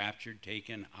raptured,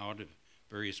 taken out of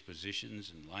various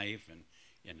positions in life,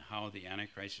 and how the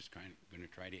Antichrist is going to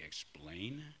try to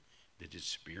explain the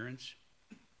disappearance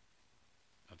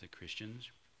of the Christians?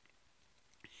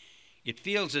 It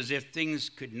feels as if things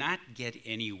could not get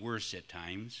any worse at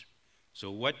times.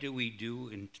 So what do we do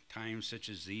in times such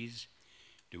as these?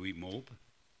 Do we mope?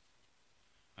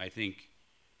 I think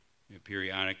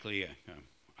periodically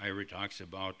Ira talks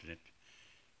about that,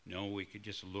 no, we could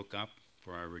just look up,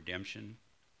 for our redemption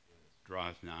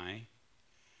draweth nigh.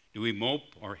 Do we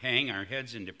mope or hang our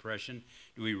heads in depression?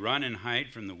 Do we run and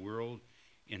hide from the world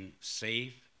in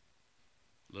safe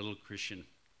little Christian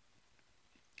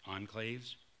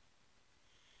enclaves?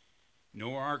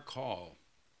 No, our call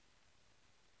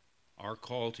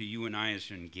to you and I is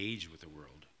to engage with the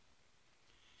world.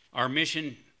 Our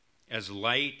mission as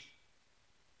light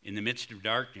in the midst of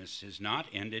darkness has not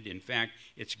ended. In fact,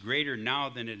 it's greater now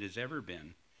than it has ever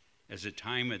been, as the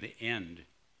time of the end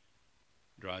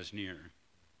draws near.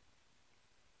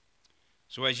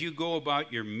 So as you go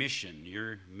about your mission,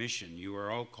 you are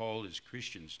all called as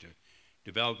Christians to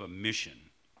develop a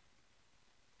mission.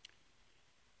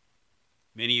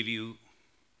 Many of you,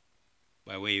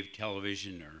 by way of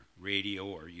television or radio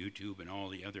or YouTube and all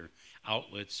the other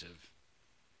outlets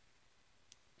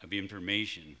of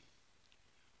information,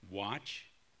 watch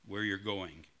where you're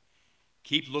going.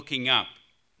 Keep looking up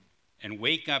and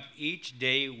wake up each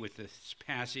day with this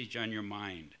passage on your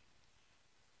mind.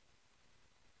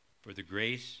 For the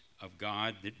grace of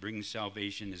God that brings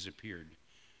salvation has appeared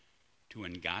to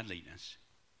ungodliness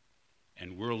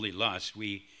and worldly lust.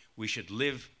 We should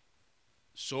live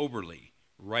soberly,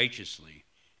 righteously,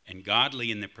 and godly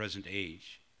in the present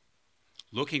age,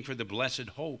 looking for the blessed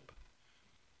hope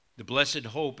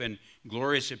and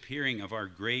glorious appearing of our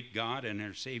great God and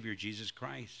our Savior Jesus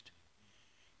Christ,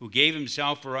 who gave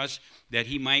himself for us that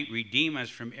he might redeem us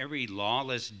from every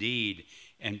lawless deed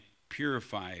and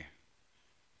purify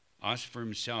us for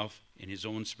himself in his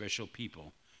own special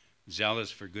people,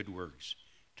 zealous for good works.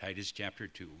 Titus chapter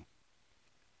 2,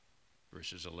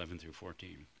 verses 11 through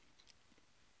 14.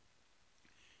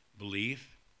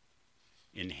 Belief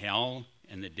in hell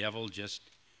and the devil just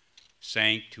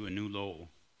sank to a new low.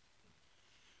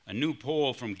 A new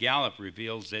poll from Gallup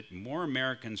reveals that more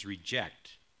Americans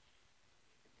reject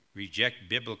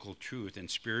biblical truth and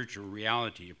spiritual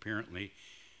reality, apparently.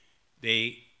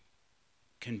 They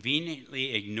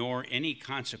conveniently ignore any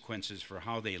consequences for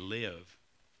how they live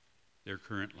their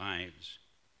current lives.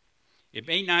 It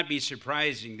may not be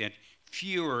surprising that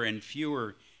fewer and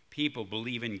fewer people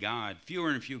believe in God. Fewer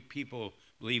and fewer people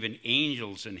believe in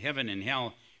angels and heaven and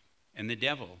hell and the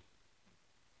devil.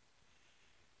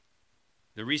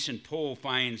 The recent poll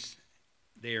finds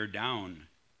they are down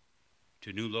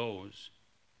to new lows.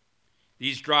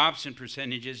 These drops in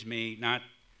percentages may not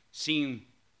seem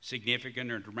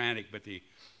significant or dramatic, but the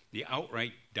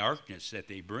outright darkness that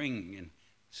they bring, and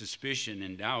suspicion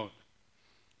and doubt,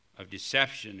 of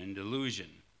deception and delusion,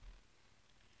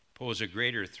 pose a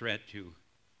greater threat to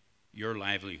your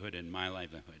livelihood and my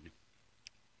livelihood.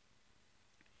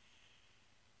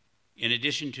 In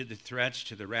addition to the threats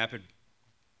to the rapid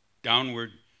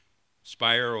downward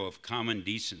spiral of common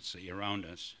decency around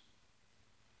us,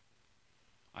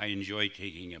 I enjoy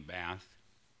taking a bath,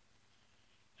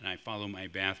 and I follow my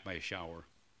bath by a shower.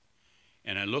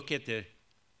 And I look at the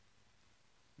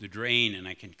drain, and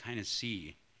I can kind of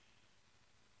see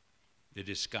the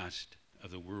disgust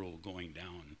of the world going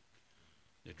down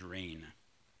the drain.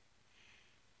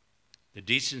 The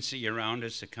decency around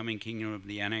us, the coming kingdom of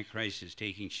the Antichrist, is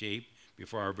taking shape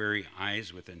before our very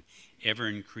eyes with an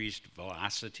ever-increased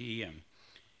velocity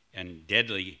and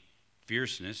deadly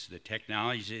fierceness. The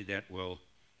technology that will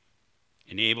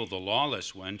enable the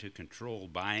lawless one to control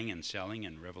buying and selling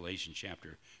in Revelation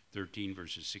chapter 13,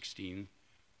 verses 16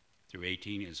 through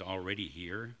 18 is already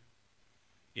here.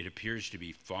 It appears to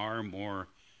be far more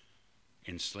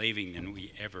enslaving than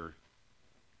we ever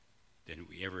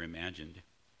imagined.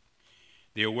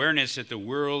 The awareness that the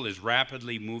world is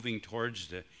rapidly moving towards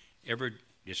the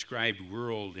ever-described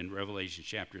world in Revelation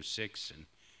chapter 6 and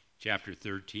chapter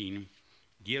 13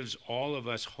 gives all of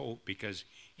us hope, because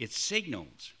it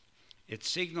signals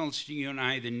to you and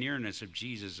I the nearness of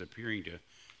Jesus appearing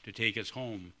to take us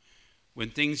home. When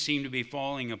things seem to be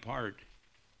falling apart,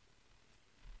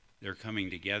 they're coming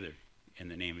together in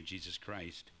the name of Jesus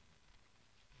Christ.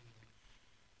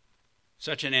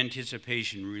 Such an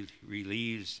anticipation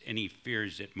relieves any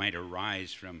fears that might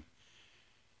arise from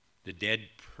the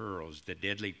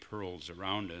deadly pearls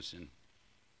around us,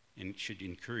 and should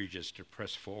encourage us to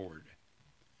press forward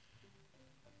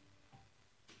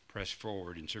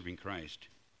in serving Christ.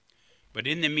 But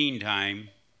in the meantime,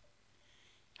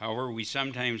 however, we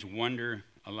sometimes wonder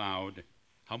aloud,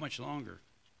 how much longer?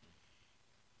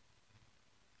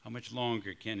 How much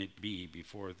longer can it be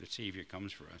before the Savior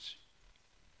comes for us?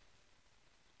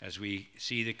 As we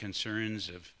see the concerns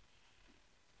of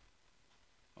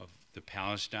the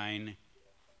Palestine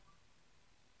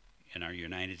in our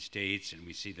United States, and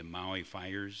we see the Maui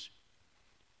fires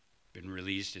been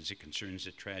released as it concerns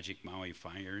the tragic Maui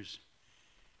fires,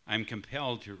 I'm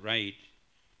compelled to write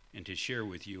and to share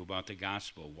with you about the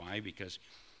gospel. Why? Because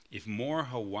if more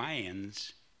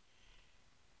Hawaiians,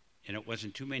 and it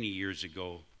wasn't too many years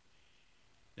ago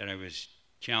that I was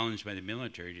challenged by the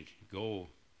military to go,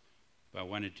 but I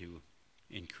wanted to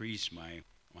increase my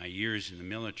years in the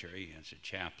military as a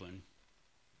chaplain.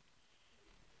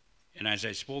 And as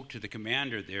I spoke to the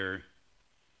commander there,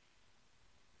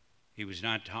 he was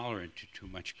not tolerant to too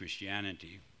much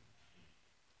Christianity.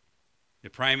 The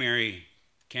primary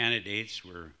candidates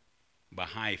were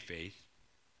Baha'i faith.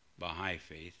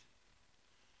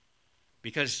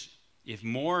 Because if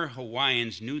more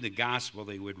Hawaiians knew the gospel,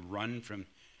 they would run from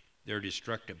their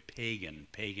destructive pagan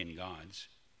gods.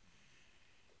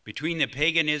 Between the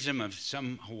paganism of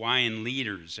some Hawaiian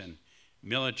leaders and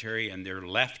military and their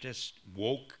leftist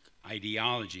woke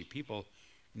ideology, people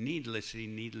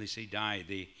needlessly died.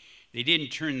 They didn't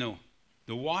turn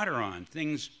the water on.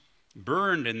 Things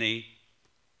burned, and they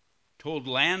told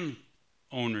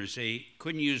landowners they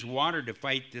couldn't use water to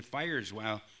fight the fires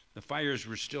while the fires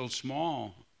were still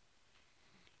small.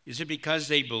 Is it because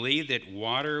they believed that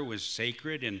water was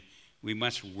sacred and we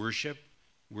must worship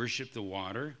the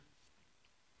water?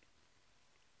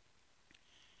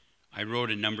 I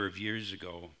wrote a number of years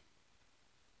ago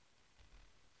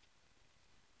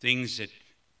things that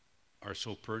are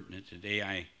so pertinent today.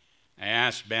 I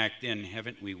asked back then,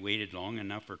 haven't we waited long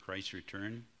enough for Christ's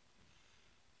return?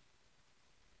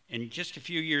 And just a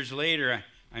few years later,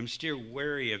 I'm still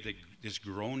wary of this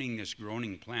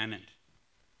groaning planet,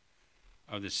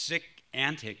 of the sick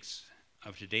antics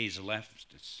of today's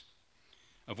leftists,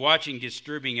 of watching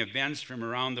disturbing events from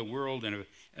around the world, and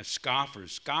of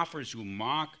scoffers who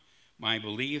mock my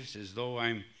beliefs as though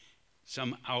I'm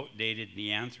some outdated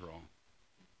Neanderthal,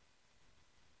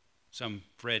 some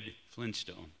Fred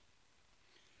Flintstone.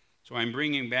 So I'm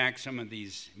bringing back some of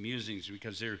these musings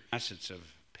because they're facets of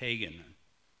pagan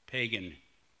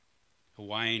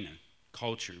Hawaiian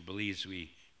culture believes we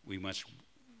must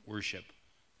worship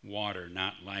water,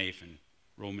 not life. In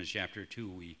Romans chapter 2,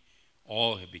 we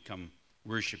all have become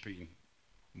worshiping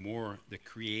more the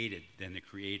created than the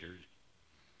creator.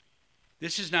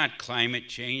 This is not climate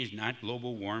change, not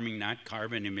global warming, not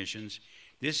carbon emissions.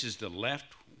 This is the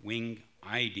left-wing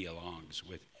ideologues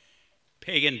with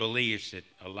pagan beliefs that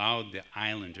allowed the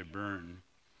island to burn.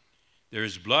 There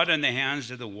is blood on the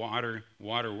hands of the water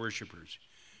worshipers.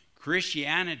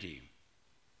 Christianity,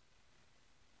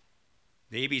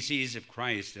 the ABCs of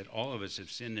Christ, that all of us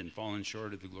have sinned and fallen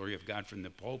short of the glory of God, from the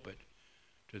pulpit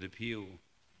to the pew,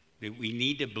 that we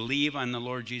need to believe on the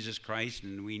Lord Jesus Christ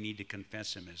and we need to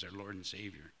confess him as our Lord and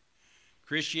Savior.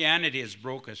 Christianity has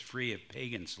broke us free of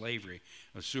pagan slavery,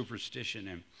 of superstition,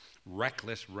 and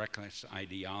reckless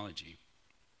ideology.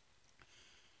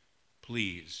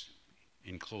 Please,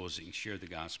 in closing, share the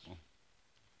gospel.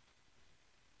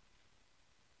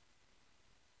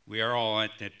 We are all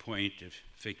at that point of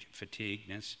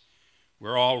fatigueness.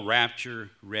 We're all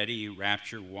rapture ready,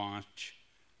 rapture watch,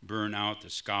 burn out. The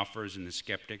scoffers and the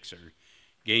skeptics are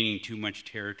gaining too much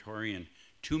territory and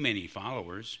too many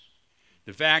followers.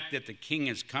 The fact that the king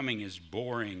is coming is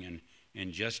boring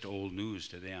and just old news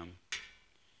to them.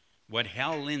 What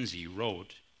Hal Lindsey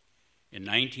wrote in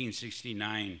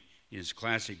 1969 in his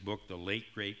classic book, The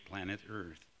Late Great Planet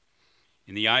Earth,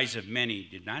 in the eyes of many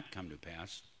did not come to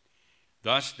pass.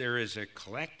 Thus there is a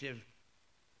collective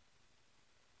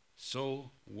so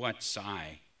what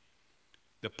sigh.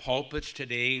 The pulpits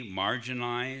today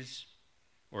marginalize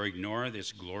or ignore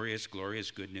this glorious,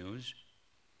 glorious good news.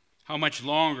 How much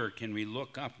longer can we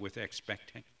look up with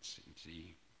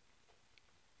expectancy?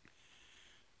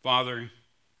 Father,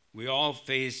 we all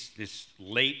face this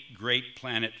late great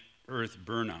planet Earth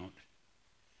burnout.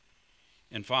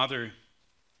 And Father,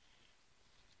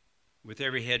 with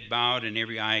every head bowed and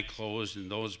every eye closed, and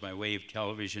those by way of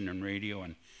television and radio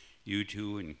and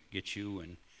YouTube and Get You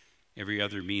and every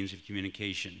other means of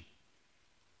communication,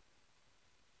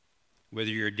 whether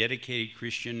you're a dedicated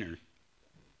Christian or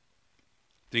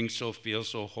think so, feel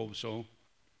so, hope so,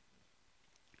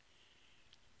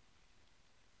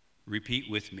 repeat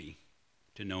with me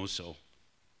to know so.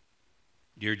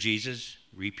 Dear Jesus,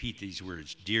 repeat these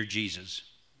words. Dear Jesus,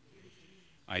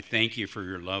 I thank you for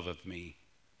your love of me.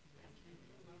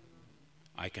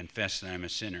 I confess that I'm a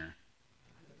sinner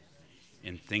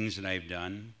in things that I've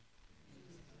done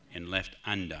and left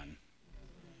undone,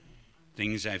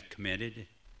 things I've committed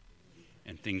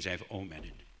and things I've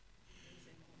omitted.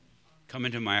 Come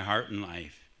into my heart and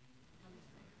life.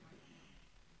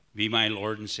 Be my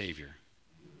Lord and Savior.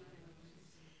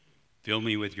 Fill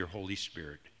me with your Holy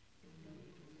Spirit.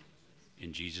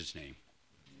 In Jesus' name,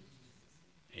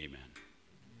 amen.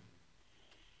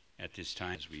 At this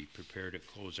time, as we prepare to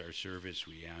close our service,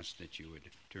 we ask that you would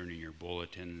turn in your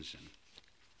bulletins and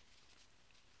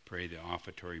pray the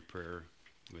offertory prayer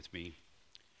with me.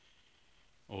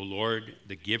 O Lord,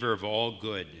 the giver of all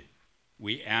good,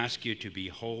 we ask you to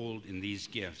behold in these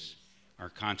gifts our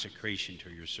consecration to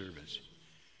your service.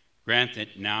 Grant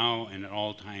that now and at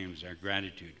all times our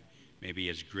gratitude may be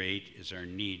as great as our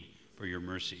need for your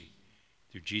mercy.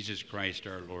 Through Jesus Christ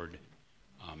our Lord.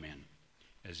 Amen.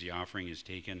 As the offering is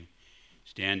taken,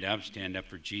 stand up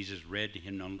for Jesus. Read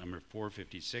hymnal number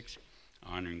 456,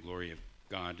 Honor and Glory of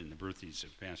God, and the birthdays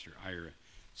of Pastor Ira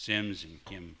Sims and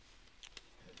Kim.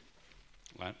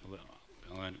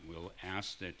 We'll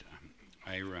ask that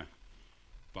Ira,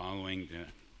 following the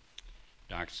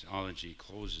doxology,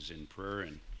 closes in prayer,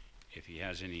 and if he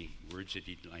has any words that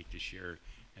he'd like to share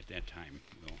at that time,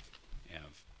 we'll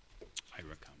have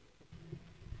Ira come.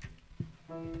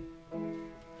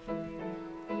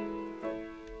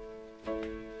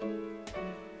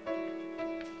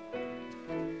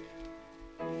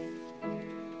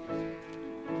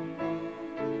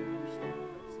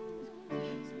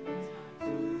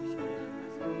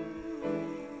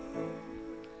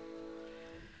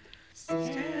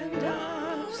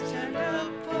 Stand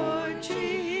up for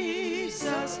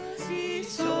Jesus, ye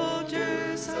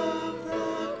soldiers of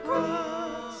the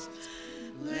cross.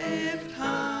 Lift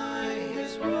high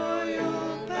his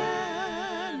royal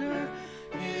banner.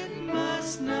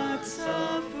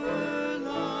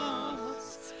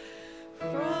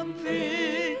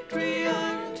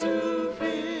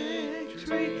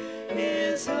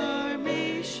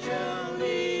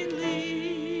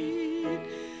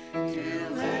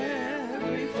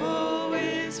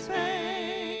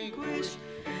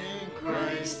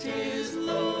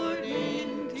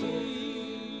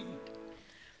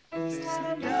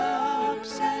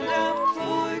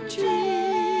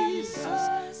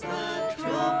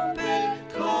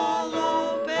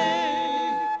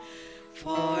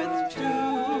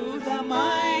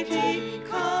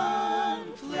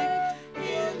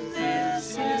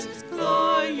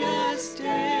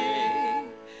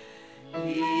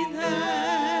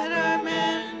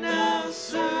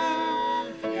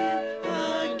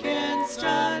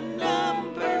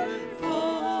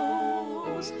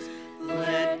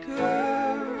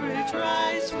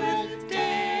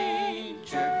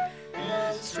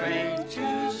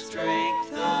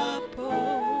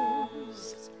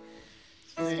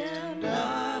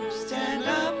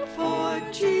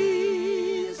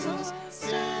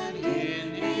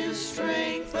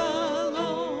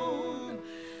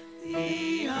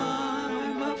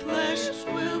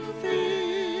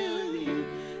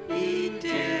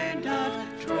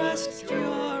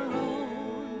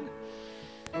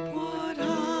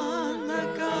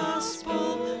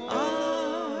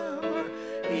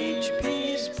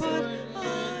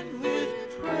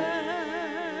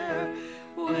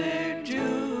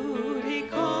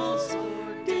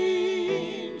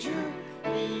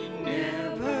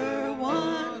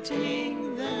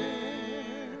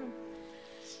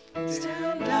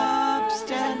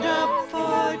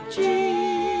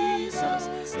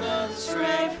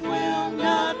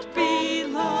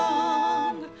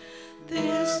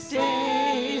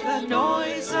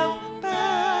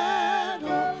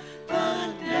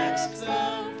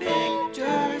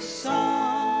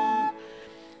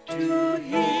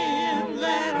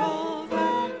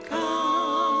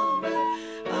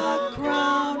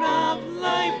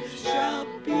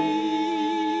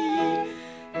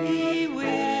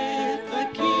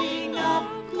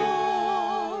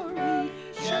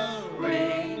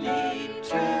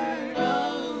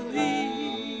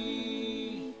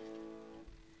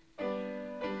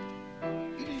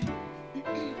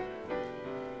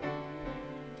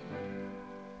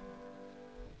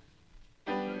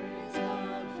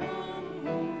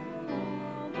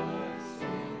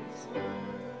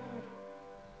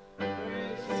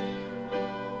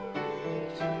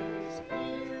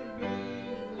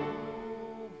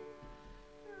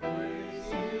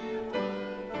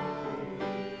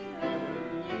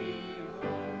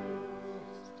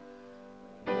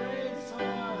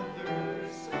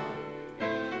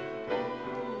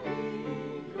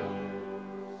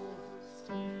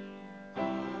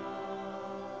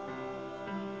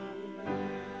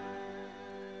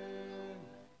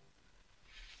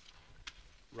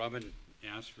 Robin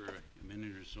asked for a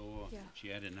minute or so. Yeah. She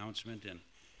had an announcement, and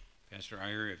Pastor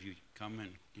Iyer, if you come and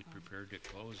get prepared to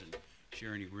close and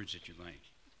share any words that you'd like.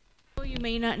 You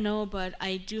may not know, but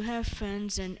I do have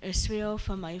friends in Israel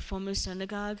from my former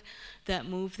synagogue that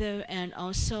moved there, and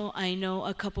also I know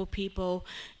a couple people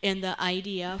in the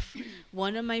IDF.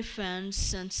 One of my friends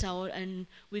sends out a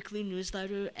weekly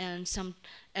newsletter, and some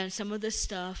of the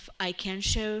stuff I can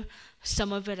share,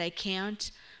 some of it I can't.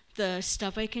 The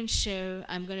stuff I can share,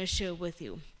 I'm going to share with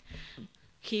you.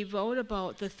 He wrote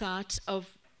about the thoughts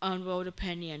of on-road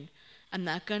opinion. I'm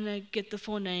not going to get the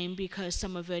full name because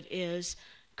some of it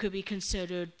could be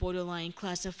considered borderline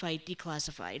classified,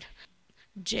 declassified.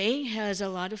 Jay has a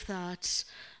lot of thoughts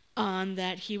on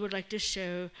that he would like to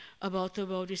share about the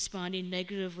world responding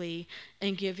negatively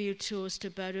and give you tools to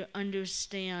better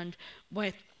understand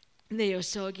why they are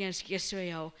so against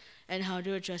Israel and how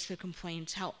to address the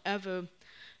complaints. However,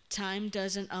 time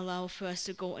doesn't allow for us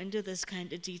to go into this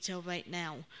kind of detail right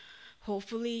now.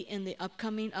 Hopefully, in the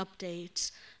upcoming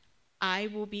updates, I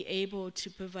will be able to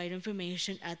provide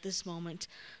information at this moment.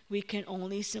 We can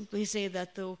only simply say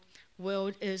that the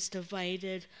world is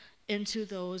divided into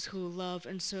those who love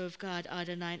and serve God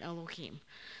Adonai Elohim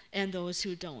and those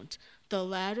who don't. The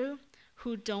latter,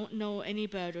 who don't know any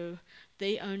better,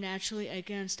 they are naturally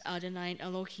against Adonai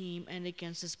Elohim and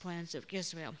against his plans of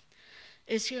Israel.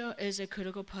 Israel is a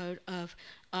critical part of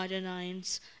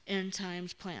Adonai's end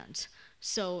times plans,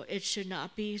 so it should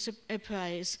not be a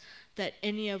surprise that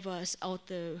any of us out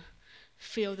there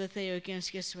feel that they are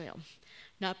against Israel.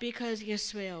 Not because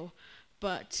Israel,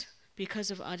 but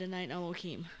because of Adonai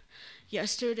Elohim.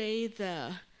 Yesterday,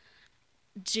 the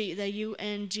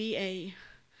UNGA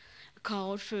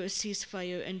called for a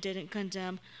ceasefire and didn't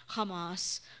condemn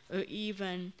Hamas or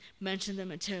even mention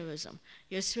them as terrorism.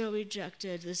 Israel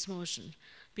rejected this motion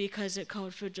because it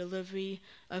called for delivery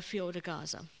of fuel to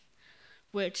Gaza,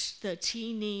 which the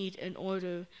T need in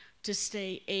order to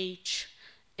stay H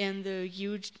in their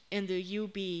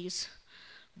UBs.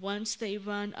 Once they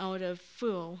run out of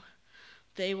fuel,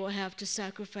 they will have to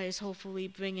sacrifice, hopefully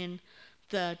bringing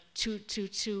the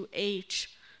 222H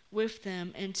with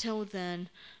them. Until then,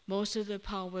 most of the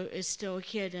power is still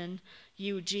hidden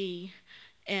UG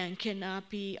and cannot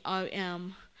be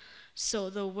RM. So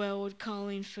the world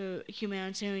calling for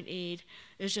humanitarian aid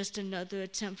is just another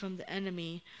attempt from the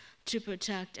enemy to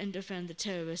protect and defend the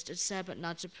terrorists. It's sad but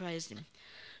not surprising.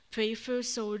 Pray for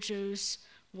soldiers,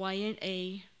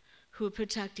 Y&A, who are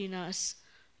protecting us.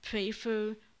 Pray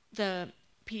for the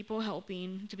people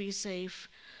helping to be safe.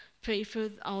 Pray for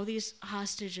all these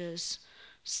hostages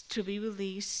to be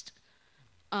released.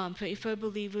 Pray for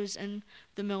believers in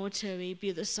the military,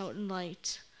 be the salt and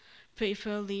light. Pray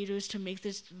for our leaders to make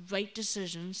the right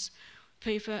decisions.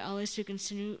 Pray for our allies to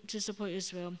continue to support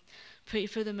Israel. Pray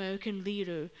for the American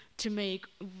leader to make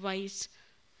right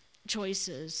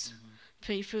choices.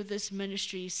 Pray for this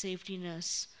ministry,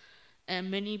 safetiness.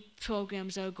 And many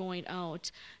programs are going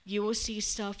out. You will see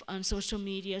stuff on social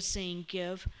media saying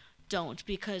give, don't,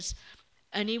 because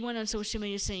anyone on social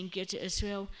media saying give to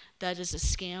Israel, that is a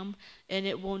scam, and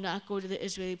it will not go to the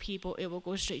Israeli people, it will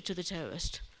go straight to the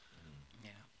terrorist. Yeah.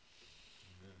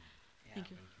 Thank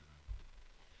you.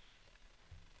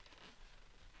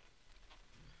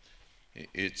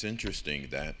 It's interesting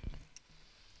that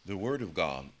the Word of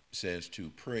God says to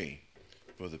pray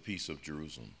for the peace of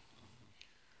Jerusalem.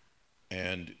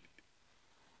 And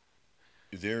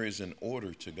there is an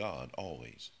order to God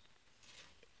always.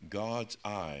 God's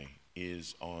eye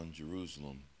is on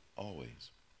Jerusalem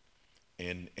always.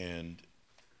 And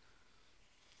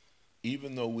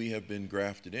even though we have been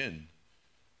grafted in,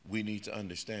 we need to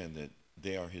understand that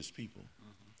they are his people.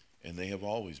 And they have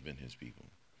always been his people.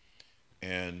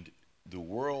 And the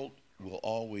world will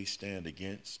always stand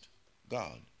against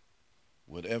God,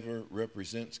 whatever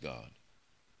represents God.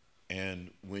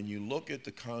 And when you look at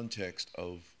the context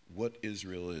of what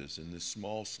Israel is in this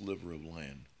small sliver of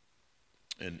land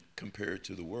and compare it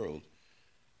to the world,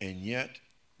 and yet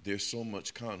there's so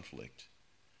much conflict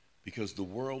because the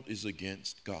world is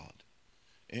against God.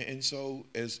 And so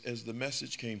as the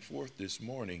message came forth this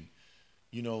morning,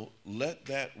 let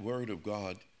that word of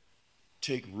God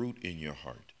take root in your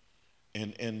heart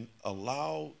and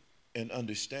allow and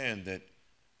understand that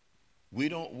we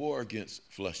don't war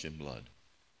against flesh and blood.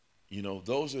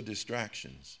 Those are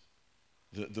distractions.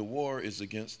 The war is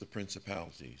against the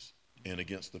principalities and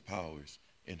against the powers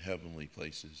in heavenly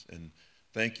places. And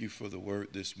thank you for the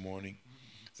word this morning.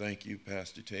 Thank you,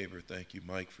 Pastor Tabor. Thank you,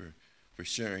 Mike, for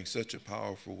sharing such a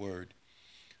powerful word.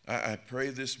 I pray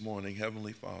this morning,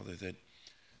 Heavenly Father, that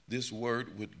this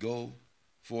word would go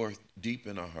forth deep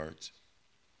in our hearts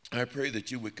I pray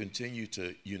that you would continue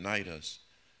to unite us.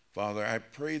 Father, I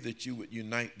pray that you would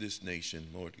unite this nation,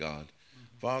 Lord God.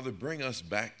 Father, bring us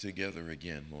back together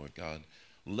again, Lord God.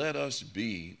 Let us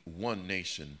be one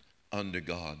nation under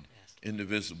God,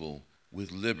 indivisible,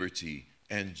 with liberty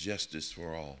and justice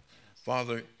for all.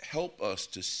 Father, help us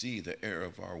to see the error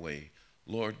of our way,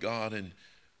 Lord God, and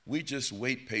we just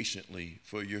wait patiently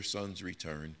for your Son's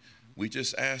return. We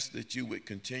just ask that you would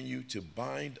continue to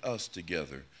bind us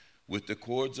together with the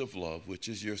cords of love, which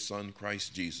is your Son,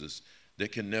 Christ Jesus,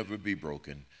 that can never be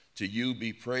broken. To you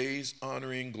be praise,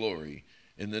 honor, and glory.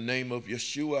 In the name of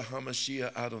Yeshua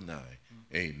HaMashiach Adonai,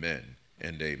 amen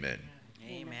and amen.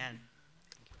 Amen.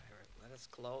 Let us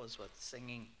close with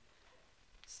singing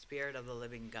Spirit of the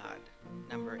Living God,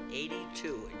 number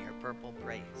 82 in your purple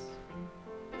praise.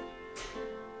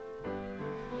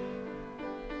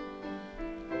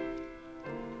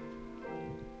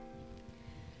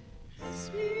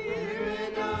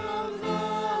 Spirit of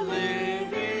the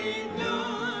living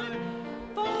God,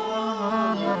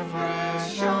 fall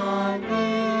afresh on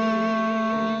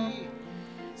me.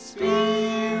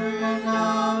 Spirit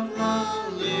of the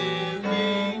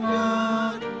living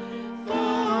God,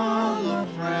 fall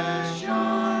afresh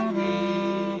on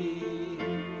me.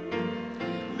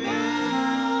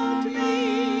 Melt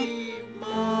me,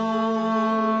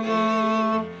 mold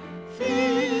me,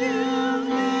 fill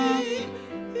me,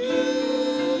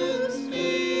 use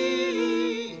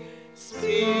me.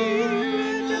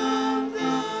 Spirit of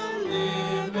the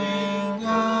living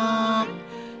God,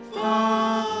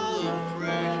 fall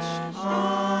afresh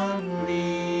on me.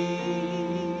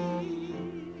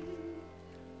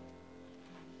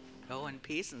 Go in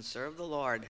peace and serve the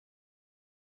Lord.